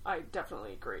 Absolutely. I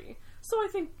definitely agree. So I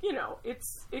think, you know, it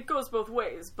goes both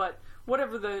ways, but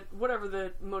whatever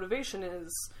the motivation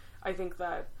is, I think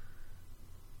that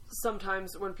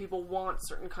sometimes when people want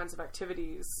certain kinds of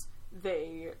activities,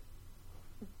 they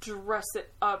dress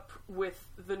it up with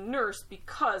the nurse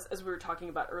because, as we were talking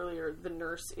about earlier, the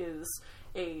nurse is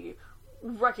a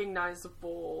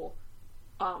recognizable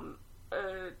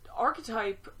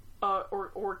archetype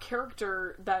or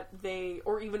character that they,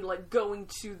 or even like going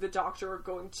to the doctor or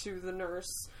going to the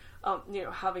nurse, you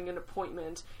know, having an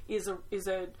appointment is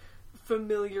a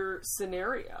familiar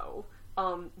scenario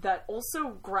that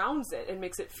also grounds it and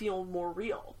makes it feel more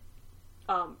real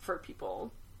for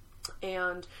people.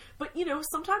 But you know,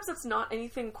 sometimes it's not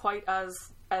anything quite as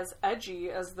edgy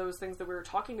as those things that we were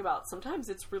talking about. Sometimes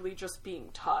it's really just being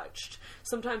touched.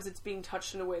 Sometimes it's being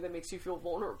touched in a way that makes you feel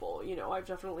vulnerable. You know, I've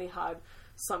definitely had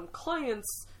some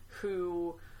clients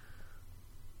who,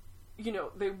 you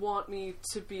know, they want me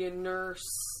to be a nurse,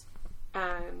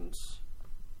 and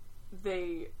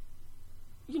they,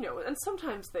 you know, and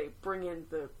sometimes they bring in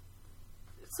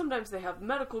sometimes they have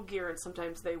medical gear, and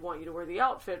sometimes they want you to wear the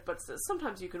outfit, but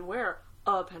sometimes you can wear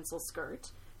a pencil skirt,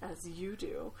 as you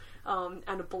do, and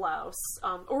a blouse,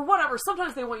 or whatever.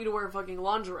 Sometimes they want you to wear fucking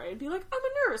lingerie and be like, I'm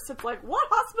a nurse. It's like, what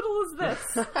hospital is this?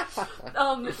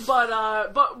 But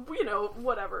you know,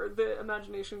 whatever. The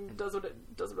imagination does what it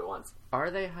wants. Are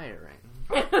they hiring?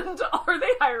 And are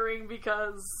they hiring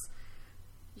because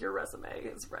your resume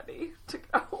is ready to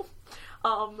go?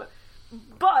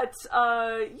 But,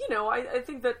 you know, I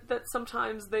think that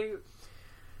sometimes they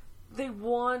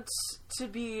want to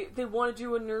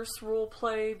do a nurse role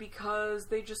play because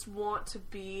they just want to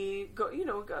be,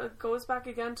 goes back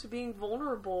again to being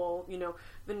vulnerable. You know,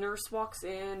 the nurse walks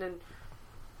in and,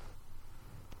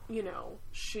 you know,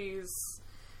 she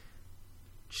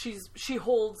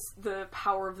holds the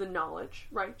power of the knowledge,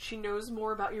 right? She knows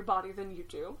more about your body than you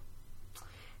do.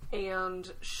 And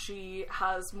she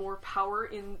has more power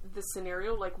in the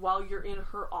scenario. Like, while you're in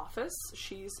her office,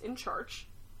 she's in charge.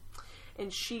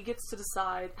 And she gets to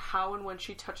decide how and when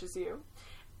she touches you.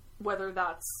 Whether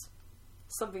that's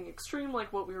something extreme,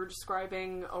 like what we were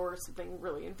describing, or something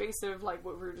really invasive, like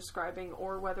what we were describing,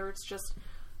 or whether it's just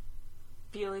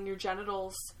feeling your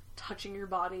genitals, touching your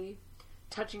body,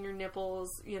 touching your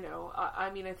nipples, you know.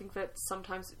 I mean, I think that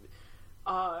sometimes,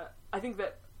 I think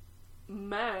that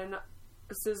men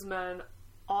cis men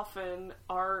often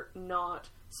are not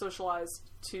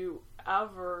socialized to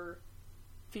ever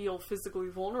feel physically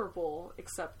vulnerable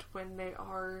except when they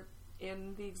are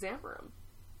in the exam room.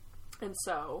 And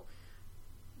so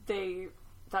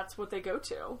that's what they go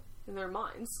to in their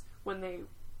minds when they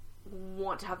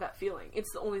want to have that feeling.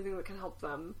 It's the only thing that can help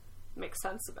them make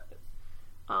sense of it.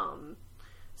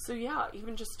 So yeah,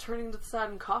 even just turning to the side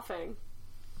and coughing.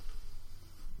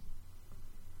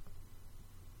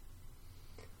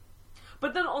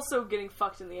 But then also getting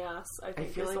fucked in the ass, I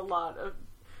think, is a lot of...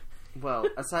 Well,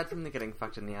 aside from the getting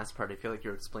fucked in the ass part, I feel like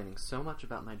you're explaining so much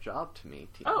about my job to me,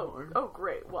 Tina Horn. Oh,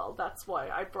 great. Well, that's why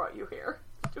I brought you here.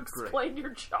 To explain your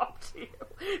job to you.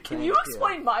 Can Thank you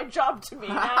explain my job to me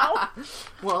now?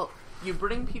 Well, you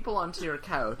bring people onto your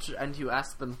couch and you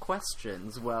ask them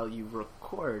questions while you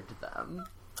record them.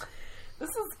 This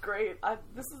is great.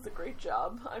 This is a great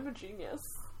job. I'm a genius.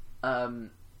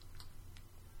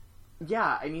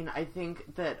 Yeah, I mean, I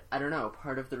think that, I don't know,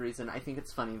 part of the reason, I think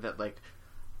it's funny that, like,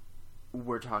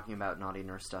 we're talking about naughty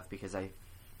nurse stuff because I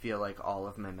feel like all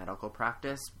of my medical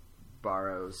practice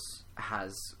borrows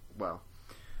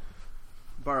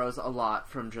a lot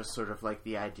from just sort of, like,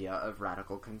 the idea of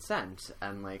radical consent.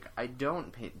 And, like, I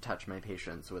don't touch my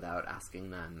patients without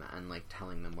asking them and, like,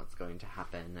 telling them what's going to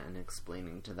happen and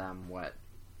explaining to them what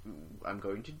I'm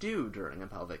going to do during a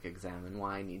pelvic exam and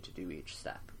why I need to do each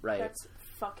step, right? That's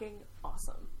fucking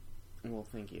awesome. Well,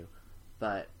 thank you.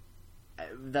 But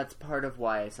that's part of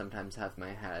why I sometimes I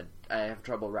have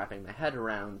trouble wrapping my head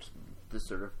around the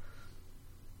sort of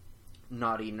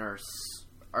naughty nurse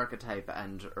archetype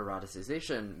and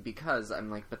eroticization, because I'm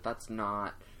like, but that's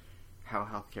not how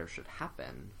healthcare should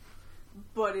happen.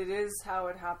 But it is how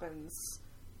it happens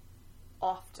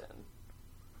often.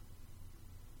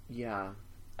 Yeah.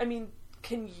 I mean,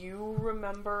 can you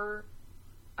remember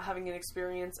having an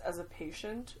experience as a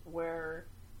patient where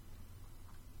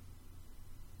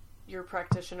your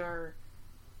practitioner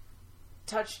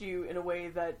touched you in a way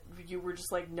that you were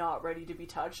just, like, not ready to be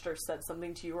touched, or said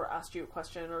something to you, or asked you a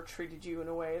question, or treated you in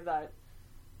a way that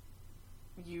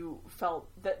you felt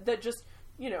that just,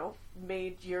 you know,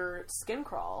 made your skin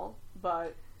crawl,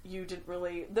 but you didn't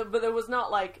really... But it was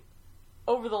not, like,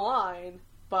 over the line,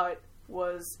 but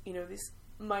was, you know, these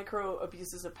micro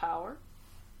abuses of power?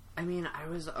 I mean, I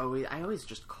always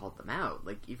just called them out.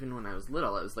 Like, even when I was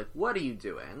little, I was like, what are you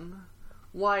doing?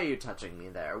 Why are you touching me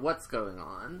there? What's going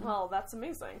on? Well, that's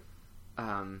amazing.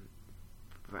 But,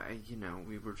 you know,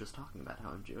 we were just talking about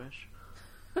how I'm Jewish.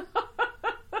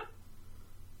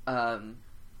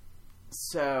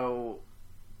 So,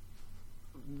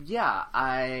 yeah,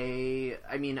 I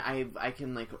mean, I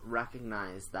can, like,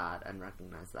 recognize that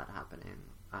happening.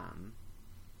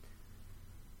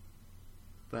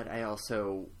 But I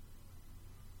also...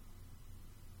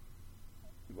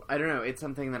 I don't know, it's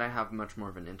something that I have much more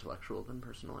of an intellectual than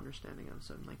personal understanding of,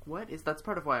 so I'm like, that's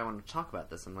part of why I want to talk about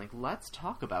this. I'm like, let's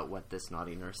talk about what this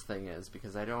naughty nurse thing is,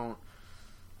 because I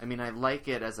like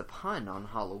it as a pun on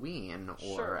Halloween, or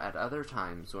sure, at other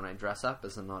times when I dress up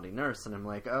as a naughty nurse, and I'm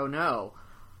like, oh no,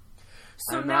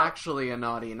 so I'm now, actually a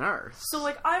naughty nurse. So,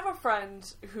 like, I have a friend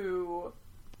who,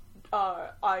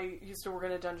 I used to work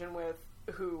in a dungeon with,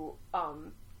 who,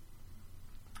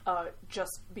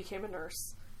 just became a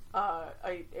nurse.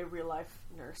 A real life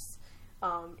nurse,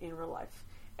 in real life,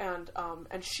 and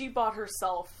she bought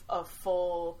herself a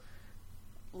full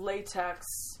latex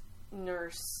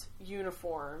nurse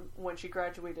uniform when she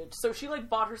graduated. So she, like,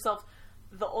 bought herself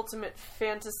the ultimate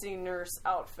fantasy nurse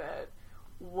outfit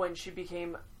when she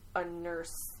became a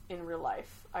nurse in real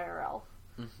life, IRL,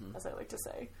 as I like to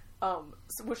say,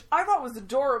 which I thought was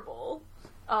adorable,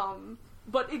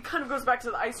 but it kind of goes back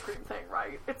to the ice cream thing,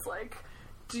 right? It's like,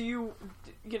 do you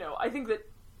know, I think that,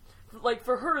 like,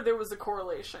 for her, there was a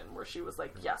correlation where she was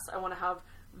like, yes, I want to have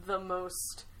the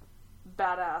most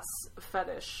badass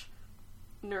fetish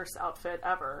nurse outfit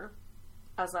ever,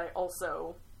 as I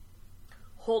also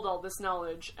hold all this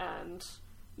knowledge and,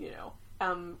 you know,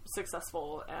 am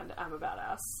successful and am a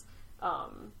badass. I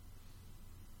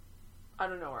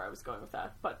don't know where I was going with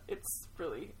that, but it's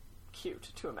really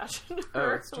cute to imagine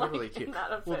her, it's totally, like, cute. In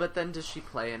that outfit. Well, but then does she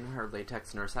play in her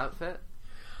latex nurse outfit?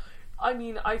 I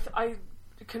mean, I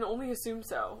can only assume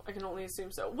so.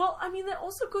 Well, I mean, that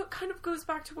also kind of goes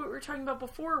back to what we were talking about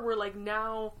before, where, like,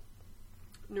 now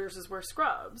nurses wear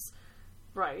scrubs,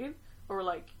 right? Or,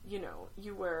 like, you know,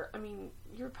 you wear, I mean,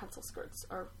 your pencil skirts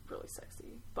are really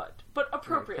sexy, but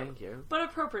appropriate. Right, thank you. But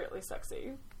appropriately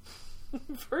sexy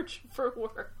for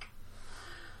work.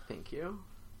 Thank you.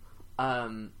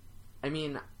 I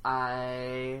mean,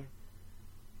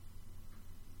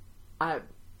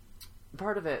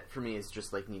 part of it for me is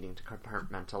just, like, needing to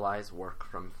compartmentalize work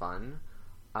from fun,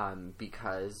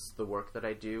 because the work that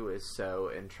I do is so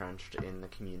entrenched in the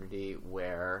community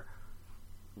where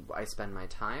I spend my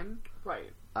time.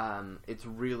 Right. It's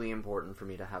really important for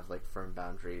me to have, like, firm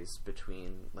boundaries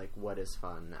between, like, what is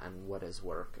fun and what is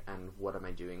work and what am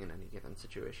I doing in any given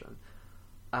situation.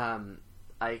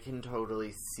 I can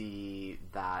totally see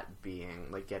that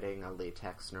being, like, getting a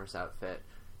latex nurse outfit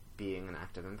being an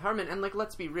act of empowerment. And, like,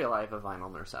 let's be real, I have a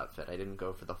vinyl nurse outfit. I didn't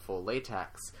go for the full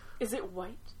latex. Is it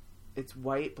white? It's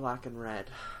white, black, and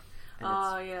red. And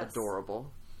it's yes.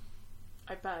 adorable.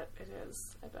 I bet it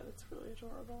is. I bet it's really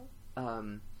adorable.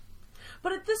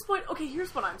 But at this point, okay,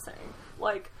 here's what I'm saying.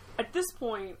 Like, at this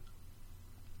point,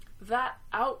 that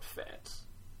outfit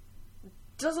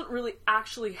doesn't really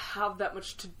actually have that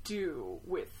much to do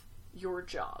with your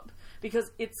job.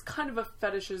 Because it's kind of a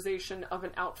fetishization of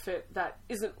an outfit that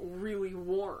isn't really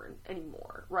worn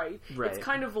anymore, right? Right. It's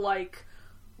kind of like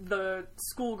the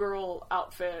schoolgirl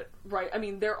outfit, right? I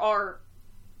mean, there are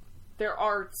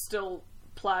still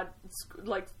plaid,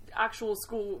 like, actual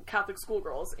Catholic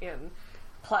schoolgirls in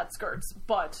plaid skirts,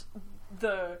 but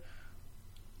the,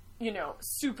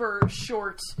 super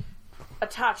short,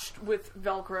 attached with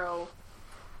Velcro,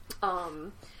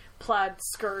 plaid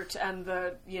skirt and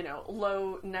the,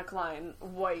 low neckline,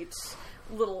 white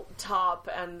little top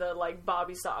and the, like,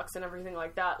 bobby socks and everything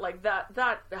like that. Like,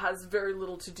 that has very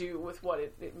little to do with what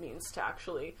it means to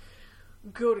actually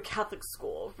go to Catholic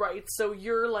school, right? So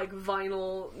your, like,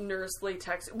 vinyl nurse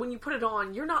latex, when you put it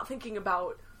on, you're not thinking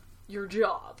about your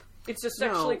job. It's just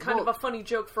actually kind of a funny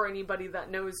joke for anybody that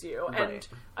knows you, and right.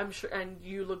 I'm sure, and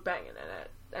you look banging in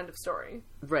it. End of story.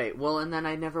 Right. Well, and then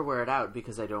I never wear it out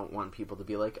because I don't want people to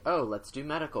be like, oh, let's do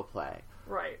medical play.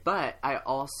 Right. But I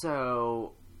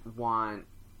also want,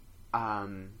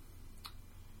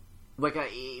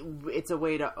 it's a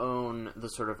way to own the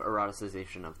sort of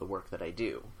eroticization of the work that I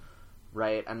do.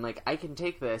 Right? I'm like, I can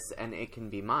take this and it can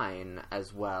be mine,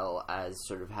 as well as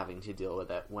sort of having to deal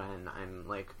with it when I'm,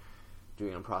 like,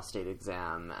 doing a prostate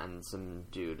exam and some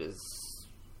dude is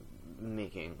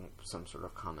making some sort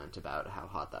of comment about how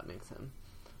hot that makes him.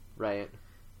 Right?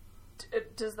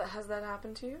 Has that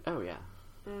happened to you? Oh, yeah.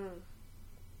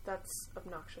 That's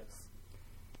obnoxious.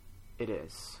 It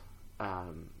is.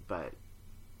 But,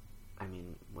 I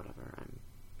mean, whatever.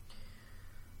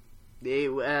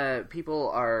 People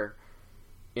are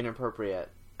inappropriate.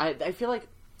 I feel like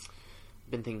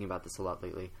I've been thinking about this a lot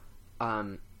lately.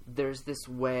 There's this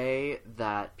way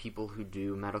that people who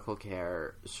do medical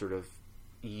care sort of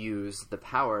use the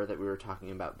power that we were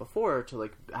talking about before to,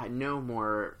 like, know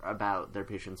more about their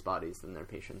patients' bodies than their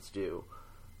patients do,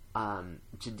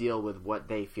 to deal with what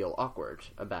they feel awkward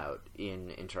about in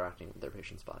interacting with their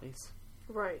patients' bodies.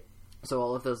 Right. So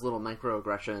all of those little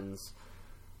microaggressions,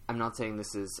 I'm not saying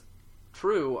this is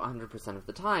true 100% of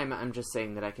the time, I'm just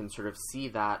saying that I can sort of see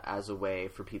that as a way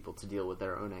for people to deal with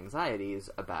their own anxieties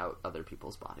about other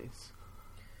people's bodies.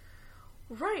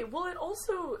 Right. Well, it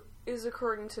also is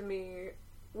occurring to me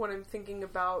when I'm thinking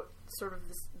about sort of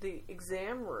the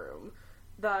exam room,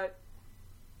 that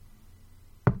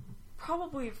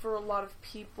probably for a lot of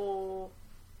people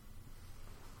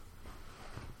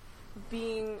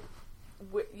being,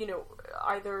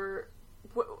 either,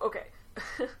 okay,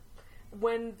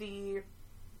 when the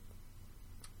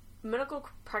medical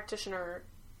practitioner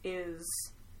is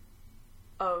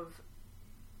of,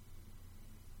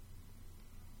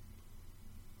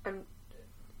 I'm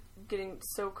getting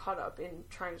so caught up in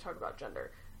trying to talk about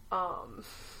gender.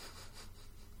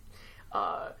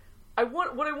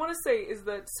 What I want to say is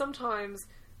that sometimes,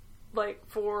 like,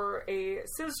 for a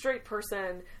cis straight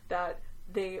person, that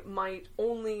they might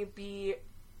only be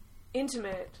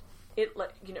intimate,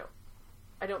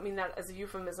 I don't mean that as a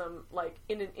euphemism, like,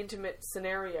 in an intimate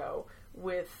scenario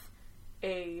with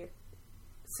a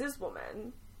cis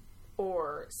woman,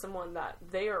 or someone that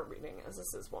they are reading as a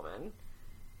cis woman,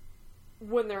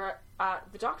 when they're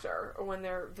at the doctor, or when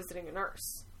they're visiting a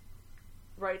nurse.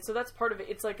 Right? So that's part of it.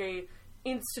 It's like a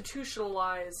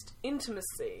institutionalized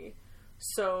intimacy.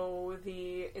 So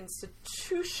the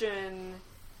institution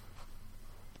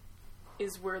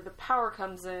is where the power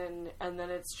comes in, and then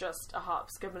it's just a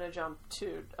hop, skip, and a jump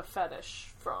to a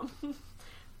fetish from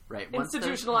right.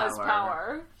 institutionalized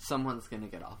power. Someone's gonna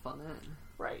get off on it.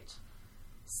 Right.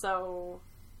 So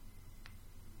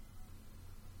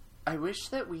I wish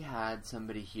that we had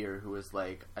somebody here who was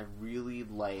like, I really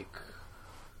like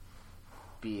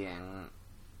being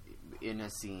in a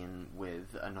scene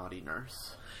with a naughty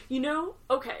nurse.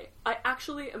 Okay, I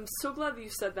actually am so glad that you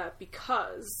said that,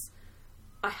 because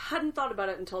I hadn't thought about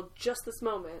it until just this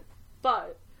moment,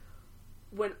 but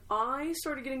when I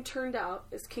started getting turned out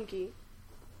as kinky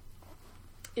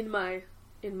in my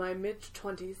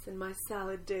mid-20s, in my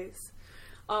salad days,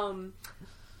 the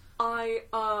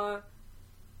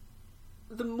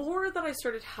more that I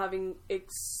started having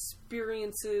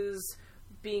experiences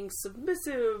being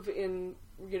submissive in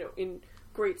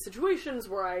great situations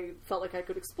where I felt like I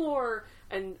could explore,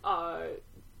 and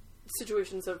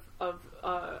situations of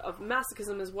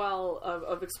masochism as well,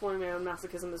 of exploring my own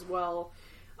masochism as well,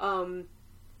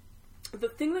 the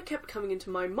thing that kept coming into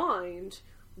my mind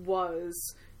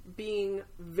was being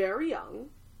very young,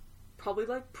 probably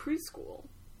like preschool,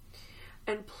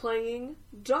 and playing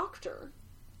doctor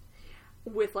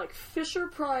with like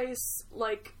Fisher-Price,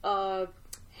 like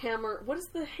hammer. What is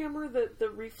the hammer? The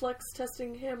reflex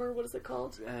testing hammer? What is it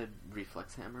called?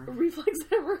 Reflex hammer. Reflex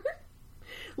hammer.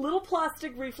 Little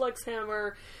plastic reflex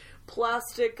hammer,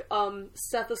 plastic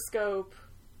stethoscope.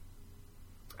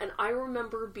 And I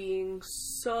remember being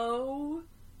so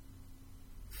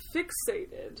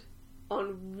fixated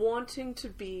on wanting to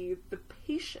be the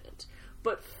patient,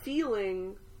 but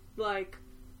feeling like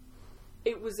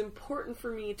it was important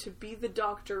for me to be the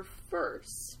doctor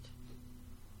first.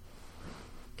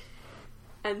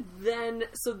 And then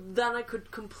I could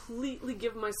completely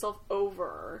give myself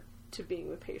over to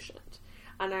being the patient.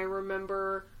 And I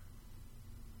remember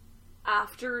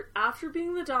after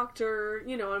being the doctor,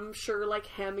 I'm sure, like,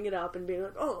 hamming it up and being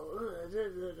like, oh,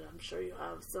 I'm sure you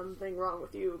have something wrong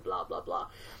with you, blah, blah, blah.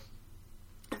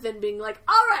 And then being like,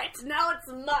 all right, now it's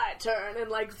my turn,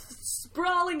 and, like,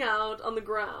 sprawling out on the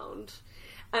ground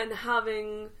and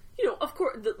having, of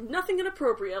course, nothing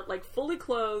inappropriate, like, fully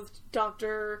clothed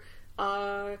doctor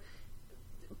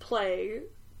play,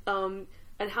 and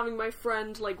having my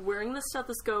friend, like, wearing the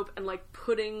stethoscope and, like,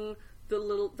 putting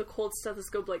the cold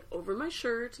stethoscope, like, over my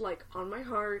shirt, like, on my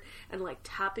heart, and, like,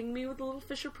 tapping me with the little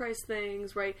Fisher-Price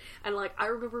things, right? And, like, I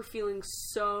remember feeling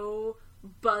so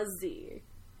buzzy.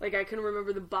 Like, I can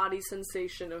remember the body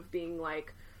sensation of being,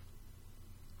 like,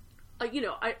 I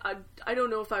don't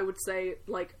know if I would say,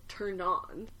 like, turned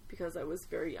on, because I was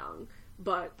very young,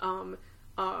 but,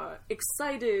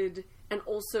 excited and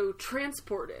also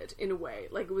transported in a way.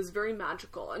 Like, it was very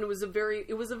magical, and it was a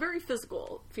very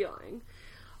physical feeling.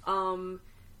 And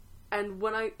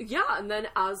then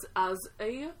as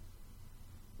a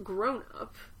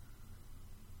grown-up,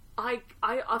 I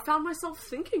found myself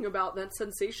thinking about that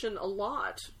sensation a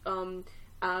lot,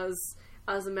 as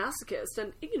a masochist,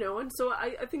 and so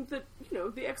I think that,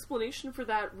 the explanation for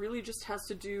that really just has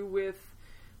to do with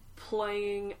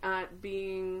playing at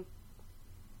being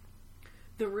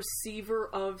the receiver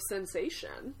of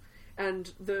sensation,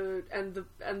 and the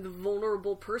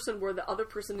vulnerable person, where the other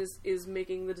person is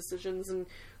making the decisions and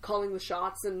calling the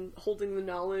shots and holding the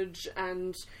knowledge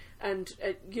and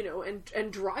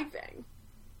driving.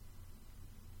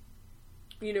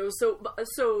 I'm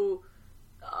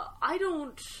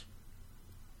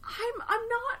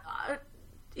not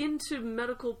into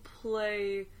medical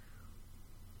play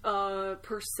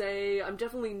per se. I'm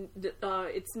definitely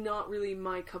it's not really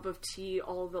my cup of tea.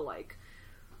 All the like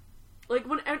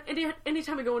when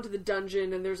anytime I go into the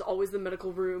dungeon and there's always the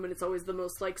medical room and it's always the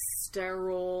most like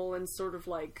sterile and sort of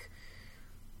like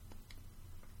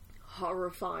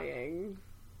horrifying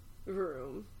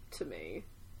room to me.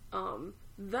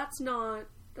 That's not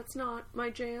my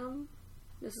jam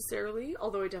necessarily,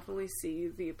 although I definitely see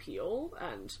the appeal,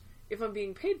 and if I'm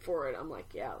being paid for it, I'm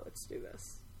like, yeah, let's do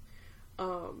this.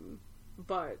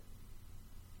 But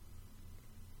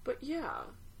yeah,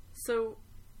 so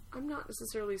I'm not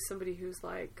necessarily somebody who's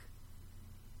like,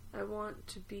 I want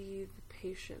to be the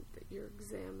patient that you're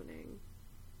examining.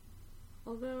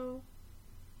 Although,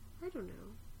 I don't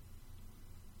know.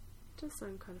 It does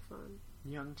sound kind of fun.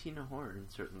 Young Tina Horn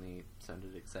certainly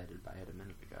sounded excited by it a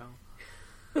minute ago.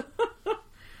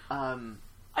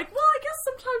 I guess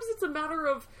sometimes it's a matter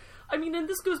of, and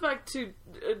this goes back to,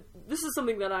 this is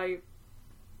something that I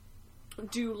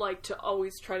do like to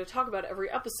always try to talk about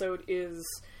every episode,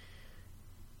 is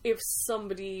if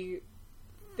somebody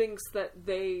thinks that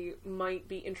they might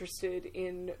be interested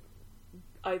in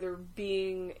either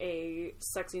being a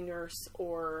sexy nurse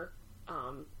or,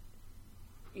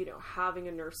 having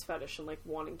a nurse fetish and, like,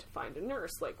 wanting to find a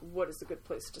nurse, like, what is a good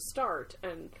place to start?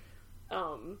 And,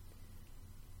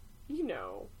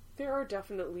 there are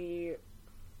definitely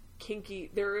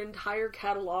there are entire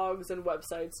catalogs and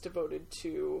websites devoted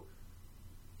to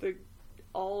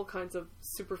all kinds of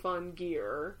super fun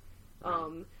gear.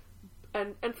 Right.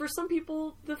 And for some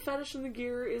people, the fetish and the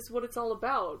gear is what it's all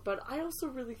about, but I also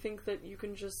really think that you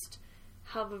can just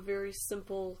have a very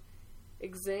simple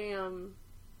exam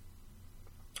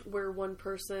where one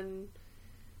person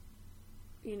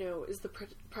you know, is the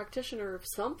practitioner of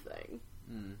something.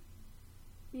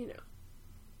 You know.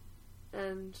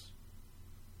 And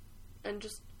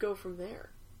just go from there.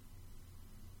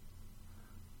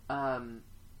 Well,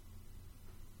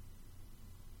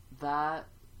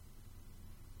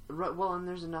 and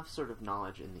there's enough sort of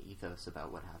knowledge in the ethos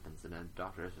about what happens in a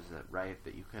doctor's visit, right,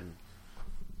 that you can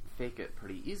fake it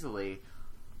pretty easily.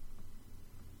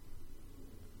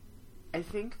 I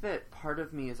think that part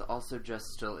of me is also just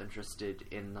still interested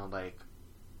in the, like,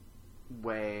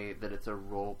 way that it's a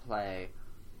role play.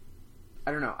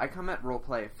 I don't know, I come at role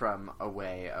play from a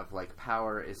way of, like,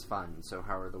 power is fun, so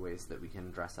how are the ways that we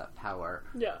can dress up power?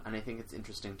 Yeah. And I think it's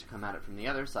interesting to come at it from the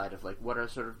other side of, like, what are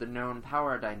sort of the known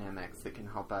power dynamics that can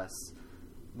help us?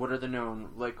 What are the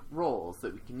known, like, roles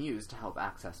that we can use to help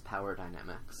access power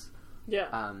dynamics?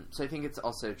 Yeah. So I think it's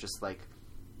also just, like,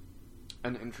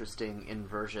 an interesting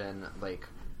inversion, like,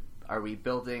 are we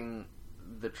building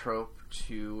the trope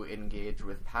to engage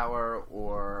with power,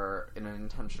 or in an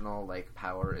intentional, like,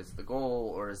 power is the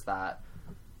goal, or is that,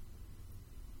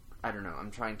 I don't know, I'm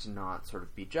trying to not sort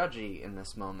of be judgy in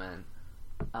this moment,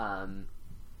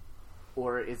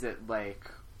 or is it, like,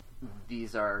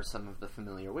 these are some of the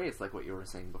familiar ways, like what you were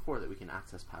saying before, that we can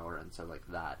access power, and so, like,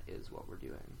 that is what we're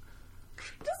doing.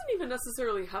 It doesn't even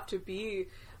necessarily have to be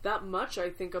that much, I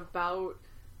think, about,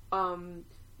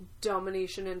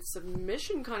 domination and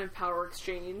submission kind of power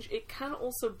exchange. It can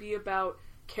also be about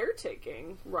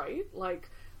caretaking, right?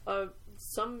 Like,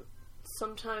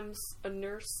 sometimes a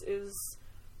nurse is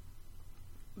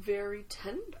very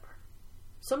tender.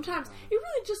 Sometimes it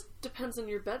really just depends on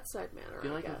your bedside manner. I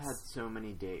feel like guess. I've had so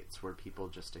many dates where people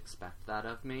just expect that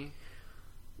of me.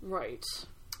 Right.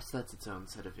 So that's its own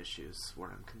set of issues where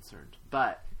I'm concerned.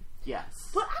 But yes.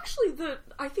 But actually,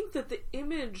 I think that the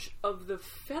image of the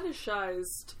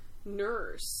fetishized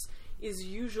nurse is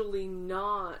usually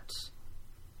not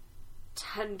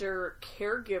tender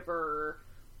caregiver,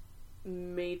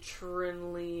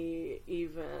 matronly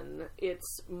even.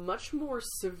 It's much more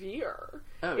severe.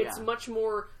 Oh, it's yeah. much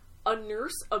more a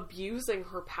nurse abusing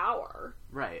her power.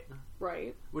 Right.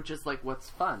 Right? Which is, like,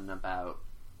 what's fun about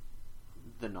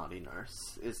the naughty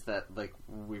nurse, is that, like,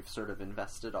 we've sort of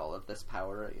invested all of this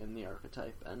power in the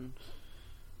archetype and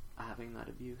having that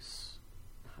abuse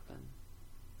happen.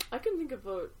 I can think of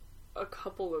a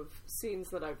couple of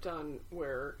scenes that I've done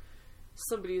where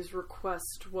somebody's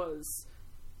request was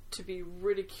to be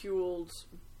ridiculed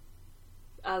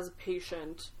as a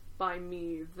patient by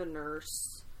me, the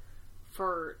nurse,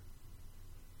 for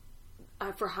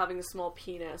having a small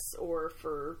penis, or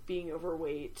for being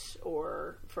overweight,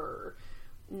 or for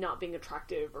not being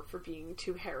attractive, or for being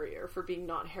too hairy, or for being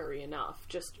not hairy enough.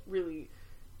 Just really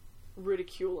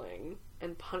ridiculing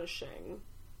and punishing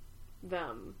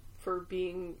them for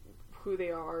being who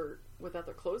they are without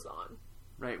their clothes on.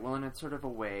 Right, well, and it's sort of a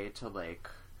way to, like...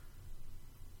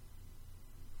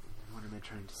 What am I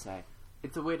trying to say?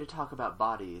 It's a way to talk about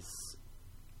bodies.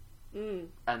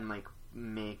 And, like,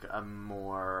 make a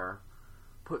more...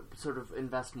 sort of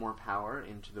invest more power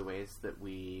into the ways that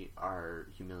we are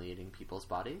humiliating people's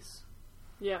bodies.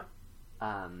 Yeah.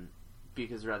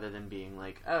 Because rather than being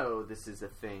like, oh, this is a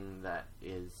thing that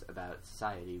is about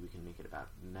society, we can make it about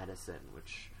medicine,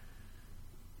 which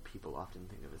people often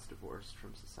think of as divorced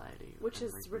from society. Which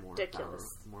is like,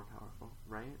 ridiculous. More powerful,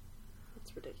 right?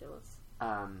 It's ridiculous.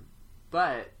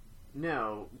 But,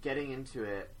 no, getting into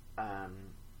it, how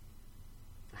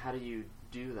do you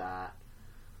do that?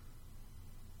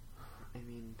 I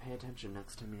mean, pay attention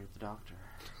next time you're at the doctor.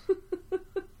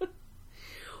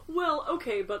 Well,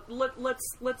 okay, but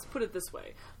let's put it this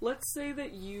way. Let's say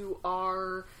that you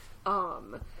are,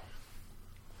 that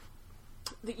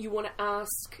you want to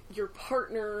ask your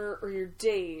partner or your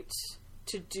date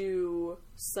to do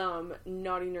some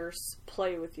naughty nurse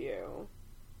play with you.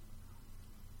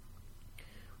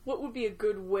 What would be a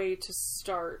good way to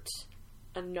start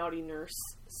a naughty nurse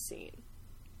scene?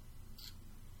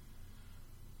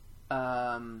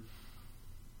 I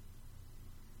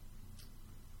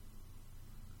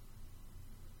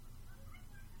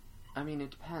mean,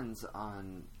 it depends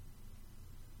on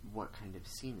what kind of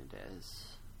scene it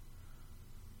is.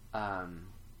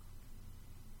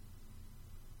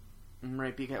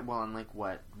 Right, because, well, and, like,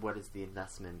 what is the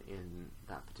investment in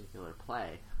that particular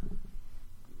play?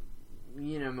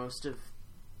 You know,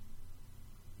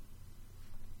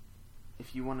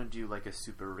 if you want to do, like, a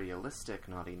super realistic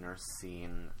naughty nurse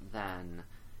scene, then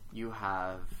you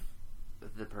have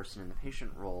the person in the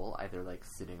patient role either, like,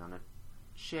 sitting on a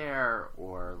chair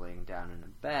or laying down in a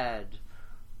bed,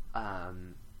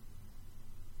 and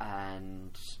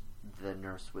the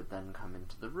nurse would then come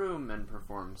into the room and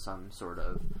perform some sort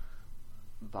of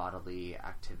bodily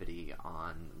activity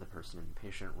on the person in the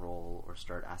patient role, or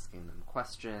start asking them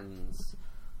questions,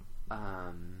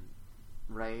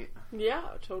 right?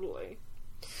 Yeah, totally.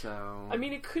 So I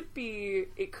mean, it could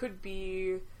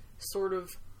be sort of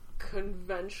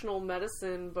conventional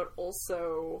medicine, but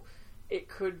also it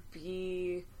could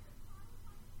be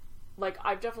like,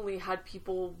 I've definitely had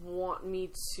people want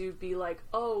me to be like,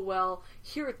 oh, well,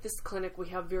 here at this clinic we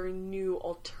have very new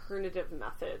alternative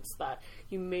methods that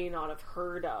you may not have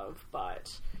heard of,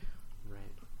 but right.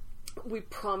 we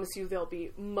promise you they'll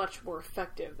be much more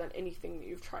effective than anything that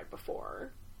you've tried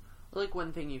before. Like,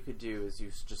 one thing you could do is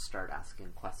you just start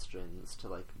asking questions to,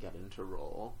 like, get into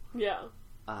role. Yeah.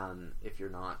 If you're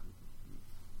not...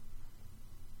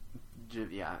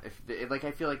 Yeah, like,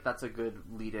 I feel like that's a good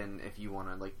lead-in if you want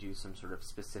to, like, do some sort of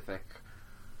specific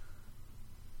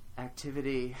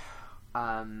activity.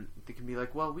 They can be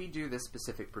like, well, we do this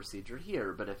specific procedure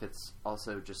here, but if it's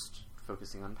also just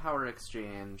focusing on power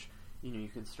exchange, you know, you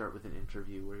can start with an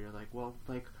interview where you're like, well,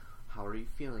 like, how are you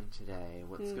feeling today?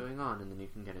 What's going on? And then you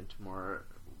can get into more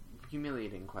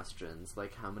humiliating questions,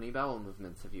 like, how many bowel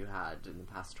movements have you had in the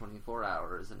past 24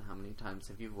 hours, and how many times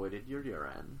have you voided your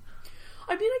urine?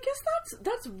 I mean, I guess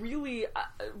that's really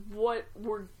what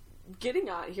we're getting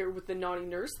at here with the naughty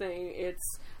nurse thing.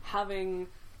 It's having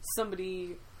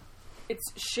somebody, it's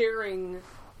sharing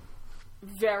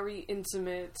very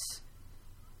intimate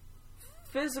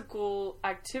physical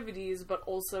activities, but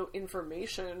also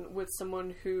information with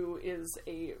someone who is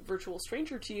a virtual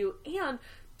stranger to you, and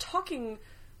talking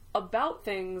about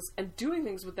things and doing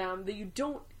things with them that you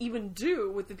don't even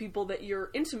do with the people that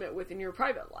you're intimate with in your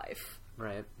private life.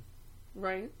 Right.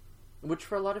 Right? Which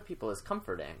for a lot of people is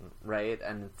comforting, right?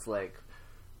 And it's like,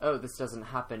 oh, this doesn't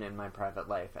happen in my private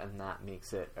life, and that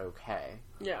makes it okay.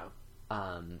 Yeah.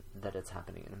 That it's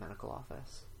happening in a medical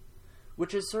office.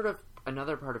 Which is sort of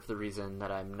another part of the reason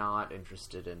that I'm not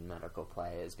interested in medical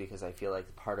play, is because I feel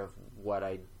like part of what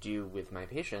I do with my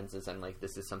patients is I'm like,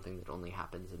 this is something that only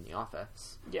happens in the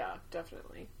office. Yeah,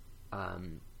 definitely.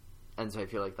 And so I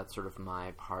feel like that's sort of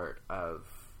my part of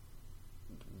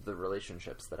the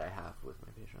relationships that I have with my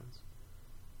patients.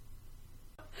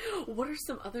 What are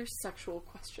some other sexual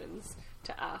questions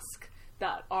to ask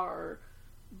that are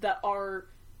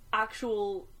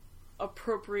actual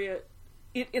appropriate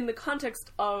in the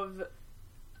context of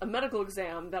a medical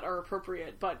exam, that are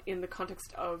appropriate, but in the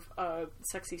context of a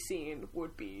sexy scene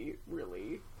would be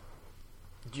really...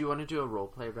 Do you want to do a role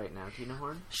play right now, Tina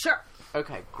Horn? Sure.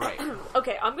 Okay, great.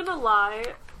 Okay, I'm gonna lie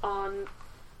on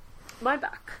my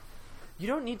back. You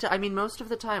don't need to... I mean, most of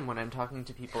the time when I'm talking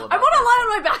to people about... I want to lie on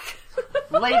my back!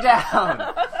 Lay down!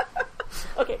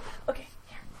 Okay.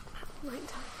 Here. Lying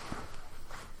down.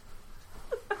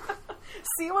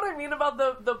 See what I mean about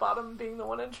the bottom being the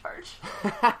one in charge?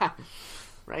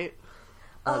 Right?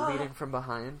 Leading from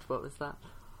behind. What was that?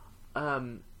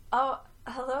 Oh,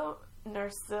 hello,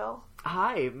 Nurse Zill.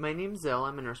 Hi, my name's Zill.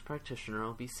 I'm a nurse practitioner.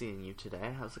 I'll be seeing you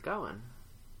today. How's it going?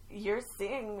 You're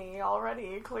seeing me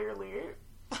already, clearly.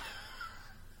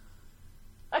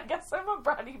 I guess I'm a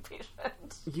bratty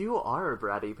patient. You are a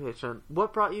bratty patient.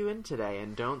 What brought you in today?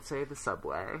 And don't say the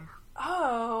subway.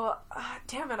 Oh,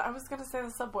 damn it. I was going to say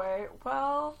the subway.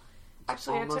 Well,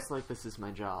 actually, almost like this is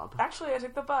my job. Actually, I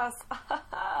took the bus.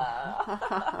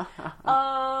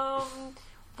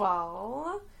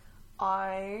 Well,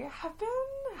 I have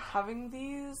been having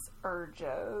these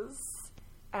urges,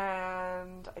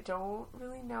 and I don't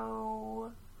really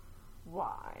know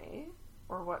why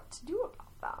or what to do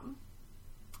about them.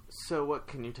 So what,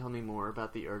 can you tell me more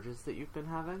about the urges that you've been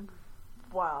having?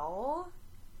 Well,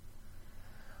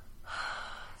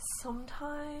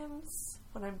 sometimes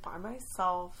when I'm by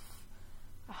myself,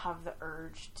 I have the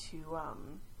urge to,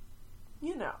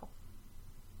 you know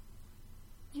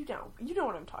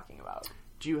what I'm talking about.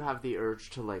 Do you have the urge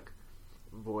to, like,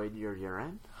 void your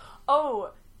urine?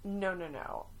 Oh,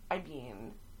 no. I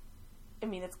mean,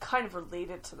 it's kind of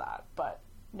related to that, but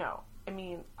no. I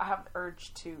mean, I have the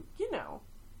urge to,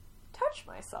 touch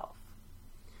myself.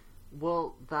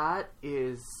 Well, that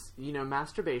is,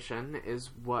 masturbation is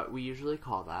what we usually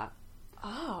call that.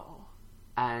 Oh.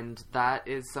 And that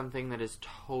is something that is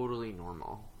totally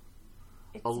normal.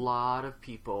 A lot of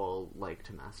people like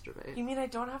to masturbate. You mean I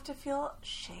don't have to feel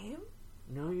shame?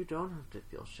 No, you don't have to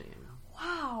feel shame.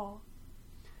 Wow.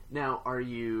 Now, are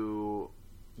you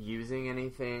using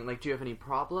anything? Like, do you have any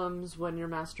problems when you're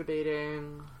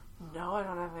masturbating? No, I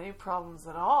don't have any problems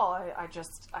at all. I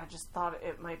just thought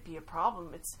it might be a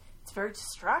problem. It's very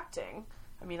distracting.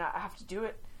 I mean, I have to do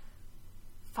it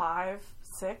 5,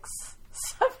 6,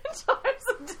 7 times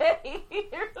a day.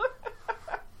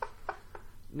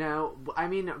 Now, I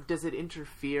mean, does it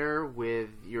interfere with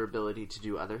your ability to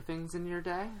do other things in your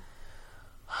day?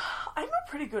 I'm a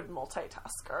pretty good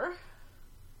multitasker.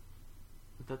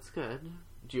 That's good.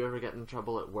 Do you ever get in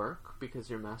trouble at work because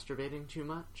you're masturbating too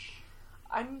much?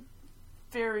 I'm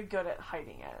very good at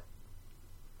hiding it.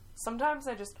 Sometimes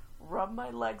I just rub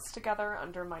my legs together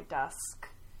under my desk,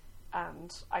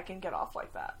 and I can get off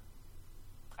like that.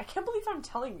 I can't believe I'm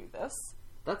telling you this.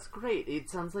 That's great. It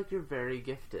sounds like you're very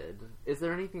gifted. Is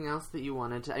there anything else that you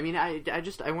wanted to... I mean, I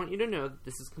want you to know that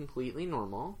this is completely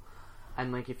normal.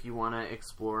 And, like, if you want to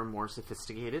explore more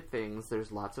sophisticated things,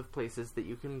 there's lots of places that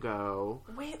you can go.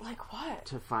 Wait, like what?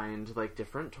 To find, like,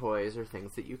 different toys or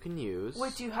things that you can use.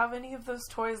 Wait, do you have any of those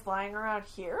toys lying around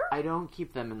here? I don't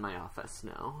keep them in my office,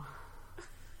 no.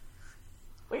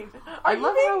 Wait, are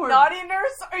you being naughty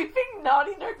nurse? Are you being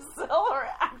naughty nurse Zill or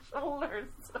actual nurse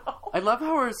Zill? I love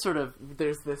how we're sort of,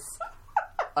 there's this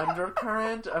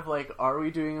undercurrent of, like, are we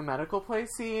doing a medical play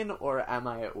scene or am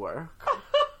I at work?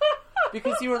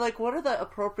 Because you were like, what are the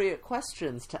appropriate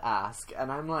questions to ask?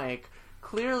 And I'm like,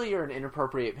 clearly you're an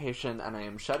inappropriate patient and I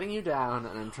am shutting you down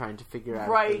and I'm trying to figure out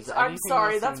right, if there's anything I'm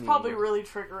sorry, else that's you probably need. really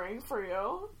triggering for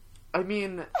you. I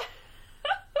mean...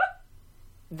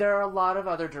 There are a lot of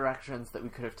other directions that we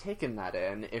could have taken that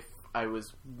in if I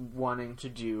was wanting to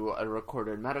do a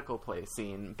recorded medical play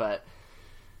scene, but,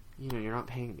 you know, you're not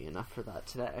paying me enough for that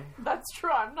today. That's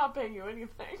true, I'm not paying you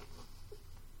anything.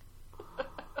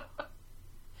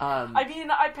 I mean,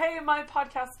 I pay my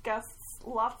podcast guests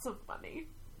lots of money.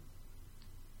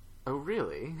 Oh,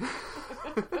 really?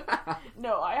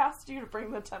 No, I asked you to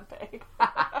bring the tempeh.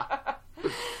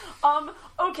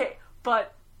 Okay,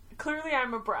 but clearly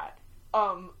I'm a brat.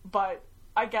 But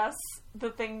I guess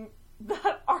the thing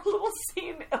that our little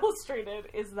scene illustrated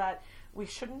is that we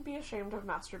shouldn't be ashamed of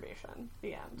masturbation.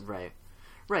 The end. Right.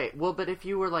 Right. Well, but if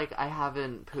you were like, I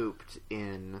haven't pooped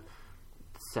in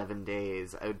 7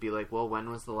 days, I would be like, well, when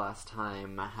was the last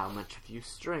time? How much have you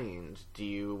strained?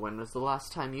 When was the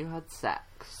last time you had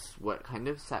sex? What kind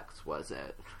of sex was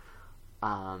it?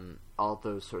 All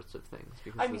those sorts of things.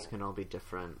 Because those can all be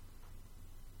different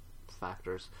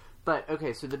factors. But,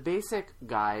 okay, so the basic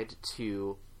guide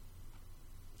to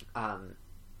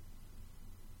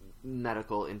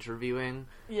medical interviewing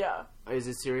is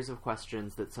a series of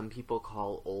questions that some people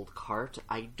call Old CART.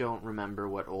 I don't remember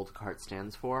what Old CART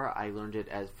stands for. I learned it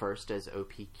first as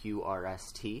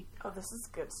OPQRST. Oh, this is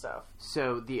good stuff.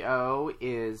 So the O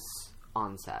is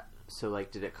onset. So,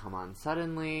 like, did it come on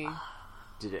suddenly?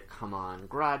 Did it come on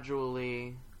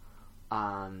gradually?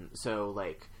 So,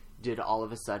 like... Did all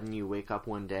of a sudden you wake up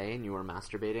one day and you were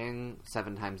masturbating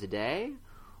 7 times a day?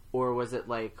 Or was it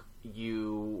like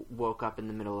you woke up in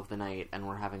the middle of the night and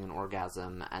were having an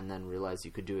orgasm and then realized you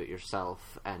could do it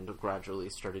yourself and gradually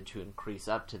started to increase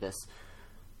up to this,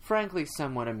 frankly,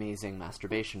 somewhat amazing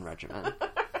masturbation regimen? So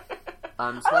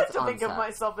I like to think of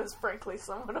myself as frankly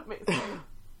somewhat amazing.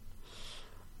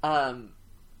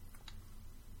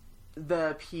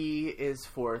 The P is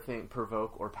for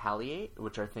provoke or palliate,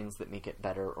 which are things that make it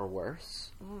better or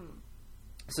worse.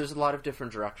 So there's a lot of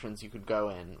different directions you could go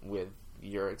in with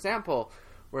your example,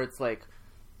 where it's like,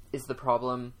 is the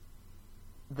problem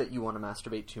that you want to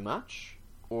masturbate too much?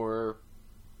 Or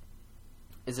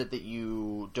is it that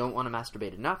you don't want to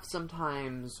masturbate enough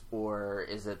sometimes? Or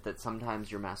is it that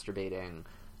sometimes you're masturbating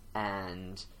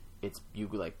and... you,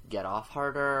 like, get off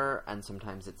harder, and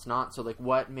sometimes it's not. So, like,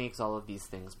 what makes all of these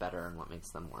things better and what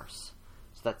makes them worse?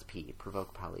 So that's P,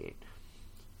 provoke, palliate.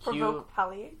 Q, provoke,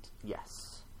 palliate?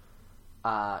 Yes.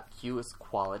 Q is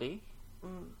quality.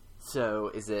 So,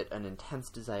 is it an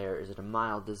intense desire? Is it a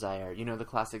mild desire? You know, the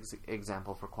classic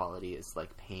example for quality is,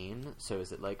 like, pain. So,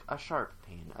 is it, like, a sharp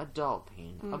pain, a dull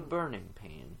pain, a burning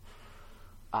pain?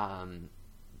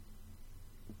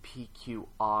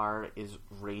 PQR is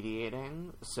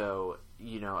radiating. So,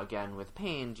 you know, again, with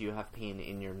pain, do you have pain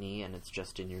in your knee and it's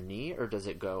just in your knee, or does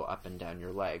it go up and down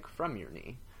your leg from your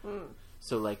knee?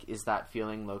 So, like, is that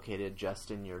feeling located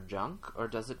just in your junk, or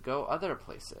does it go other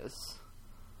places?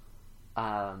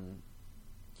 QRS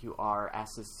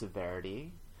is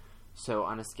severity. So,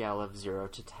 on a scale of 0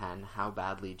 to 10, how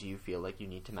badly do you feel like you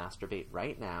need to masturbate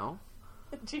right now?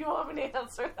 Do you want me to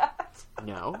answer that?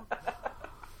 No.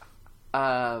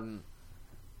 10.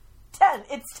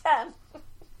 It's 10.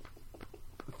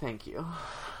 Thank you.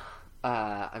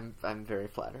 I'm very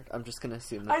flattered. I'm just gonna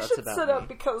assume that I that's should about sit me. up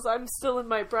because I'm still in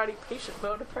my bratty patient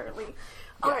mode, apparently.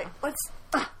 Yeah. Alright, let's...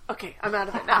 okay, I'm out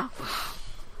of it now.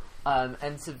 And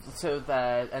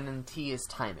then T is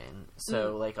timing.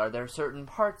 So, like, are there certain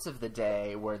parts of the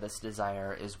day where this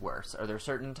desire is worse? Are there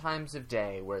certain times of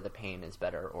day where the pain is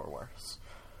better or worse?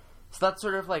 So that's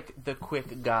sort of like the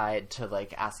quick guide to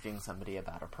like asking somebody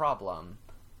about a problem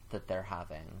that they're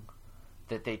having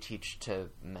that they teach to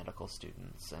medical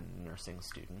students and nursing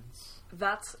students.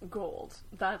 That's gold.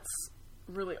 That's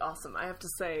really awesome. I have to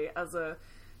say,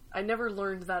 I never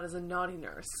learned that as a naughty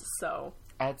nurse, so...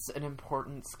 It's an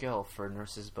important skill for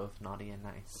nurses both naughty and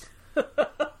nice.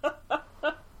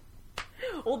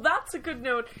 Well, that's a good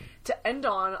note to end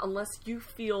on, unless you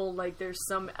feel like there's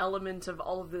some element of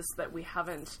all of this that we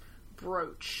haven't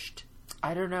broached.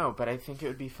 I don't know, but I think it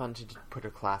would be fun to put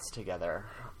a class together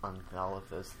on all of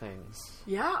those things.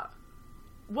 Yeah.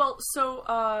 Well,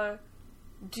 so,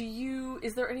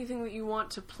 is there anything that you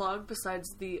want to plug besides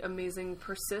the amazing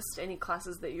Persist? Any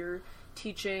classes that you're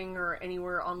teaching or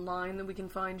anywhere online that we can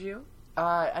find you?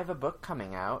 I have a book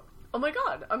coming out. Oh my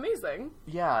god, amazing.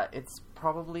 Yeah, it's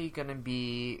probably gonna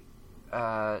be,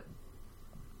 coming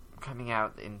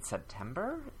out in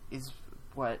September, is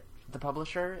what the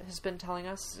publisher has been telling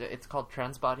us. It's called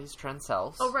Trans Bodies, Trans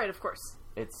Selves. Oh, right, of course.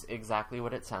 It's exactly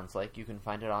what it sounds like. You can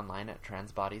find it online at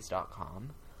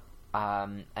transbodies.com.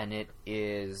 And it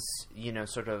is,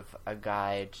 sort of a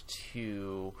guide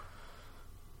to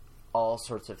all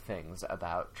sorts of things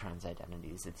about trans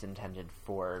identities. It's intended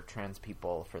for trans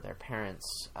people, for their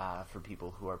parents, for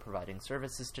people who are providing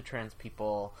services to trans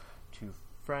people, to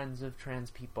friends of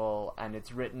trans people, and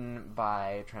it's written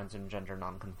by trans and gender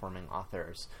nonconforming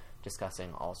authors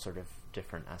discussing all sort of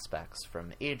different aspects,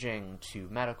 from aging to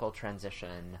medical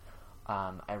transition.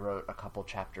 I wrote a couple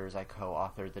chapters. I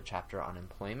co-authored the chapter on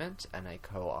employment, and I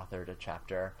co-authored a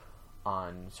chapter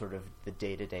on sort of the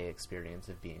day-to-day experience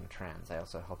of being trans. I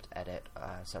also helped edit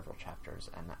several chapters,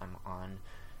 and I'm on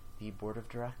the board of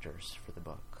directors for the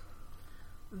book.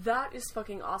 That is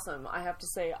fucking awesome. I have to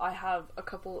say, I have a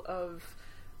couple of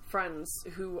friends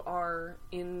who are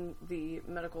in the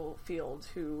medical field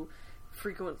who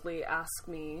frequently ask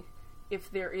me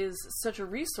if there is such a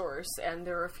resource, and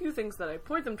there are a few things that I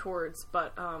point them towards,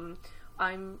 but I'm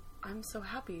so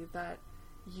happy that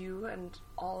you and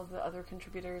all of the other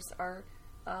contributors are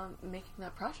making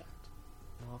that project.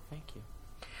 Well, thank you.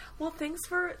 Well, thanks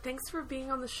for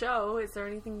being on the show. Is there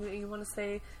anything that you want to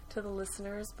say to the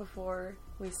listeners before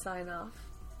we sign off?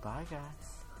 Bye,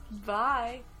 guys.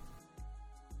 Bye.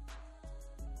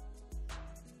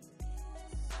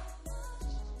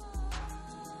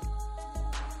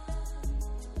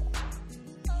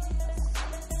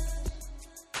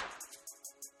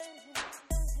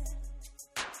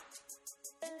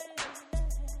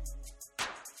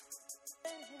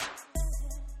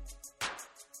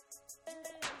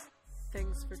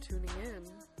 Thanks for tuning in.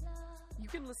 You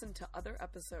can listen to other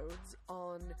episodes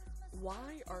on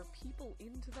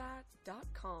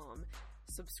whyarepeopleintothat.com,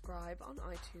 subscribe on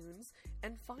iTunes,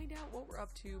 and find out what we're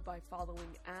up to by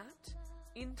following at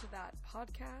Into That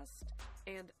Podcast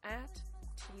and at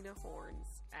Tina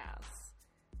Horn's Ass.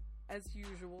 As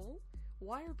usual,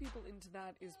 Why Are People Into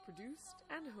That is produced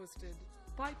and hosted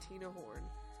by Tina Horn.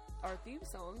 Our theme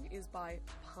song is by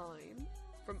Pine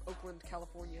from Oakland,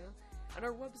 California, and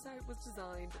our website was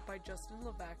designed by Justin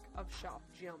Levesque of Shop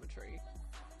Geometry.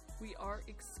 We are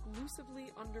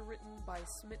exclusively underwritten by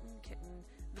Smitten Kitten,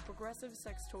 the progressive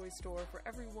sex toy store for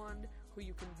everyone, who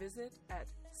you can visit at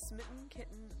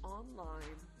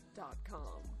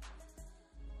smittenkittenonline.com.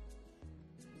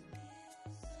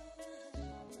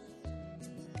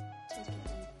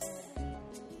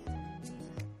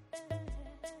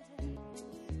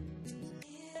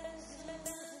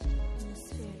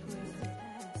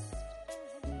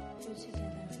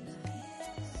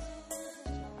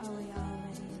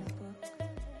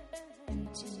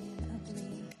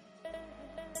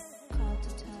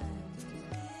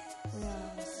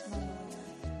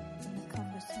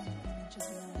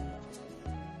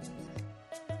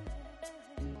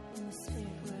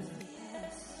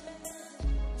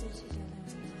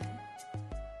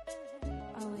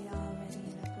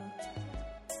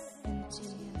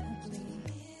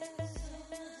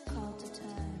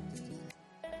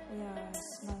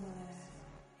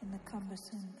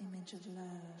 Cumbersome image of love.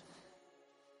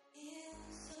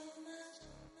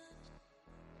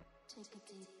 Take a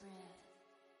deep breath.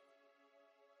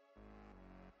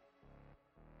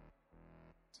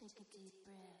 Take a deep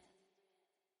breath.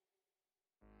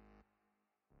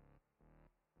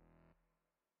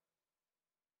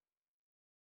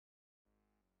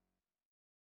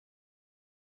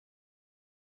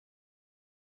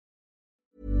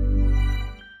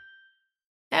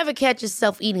 Ever catch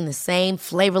yourself eating the same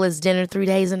flavorless dinner 3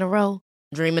 days in a row?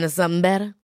 Dreaming of something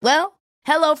better? Well,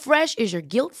 HelloFresh is your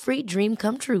guilt-free dream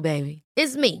come true, baby.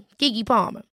 It's me, Keke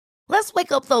Palmer. Let's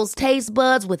wake up those taste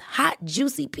buds with hot,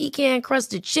 juicy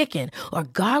pecan-crusted chicken or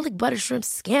garlic butter shrimp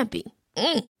scampi.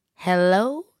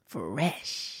 Hello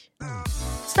Fresh.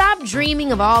 Stop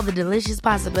dreaming of all the delicious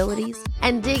possibilities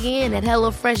and dig in at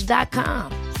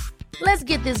HelloFresh.com. Let's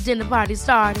get this dinner party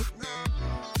started.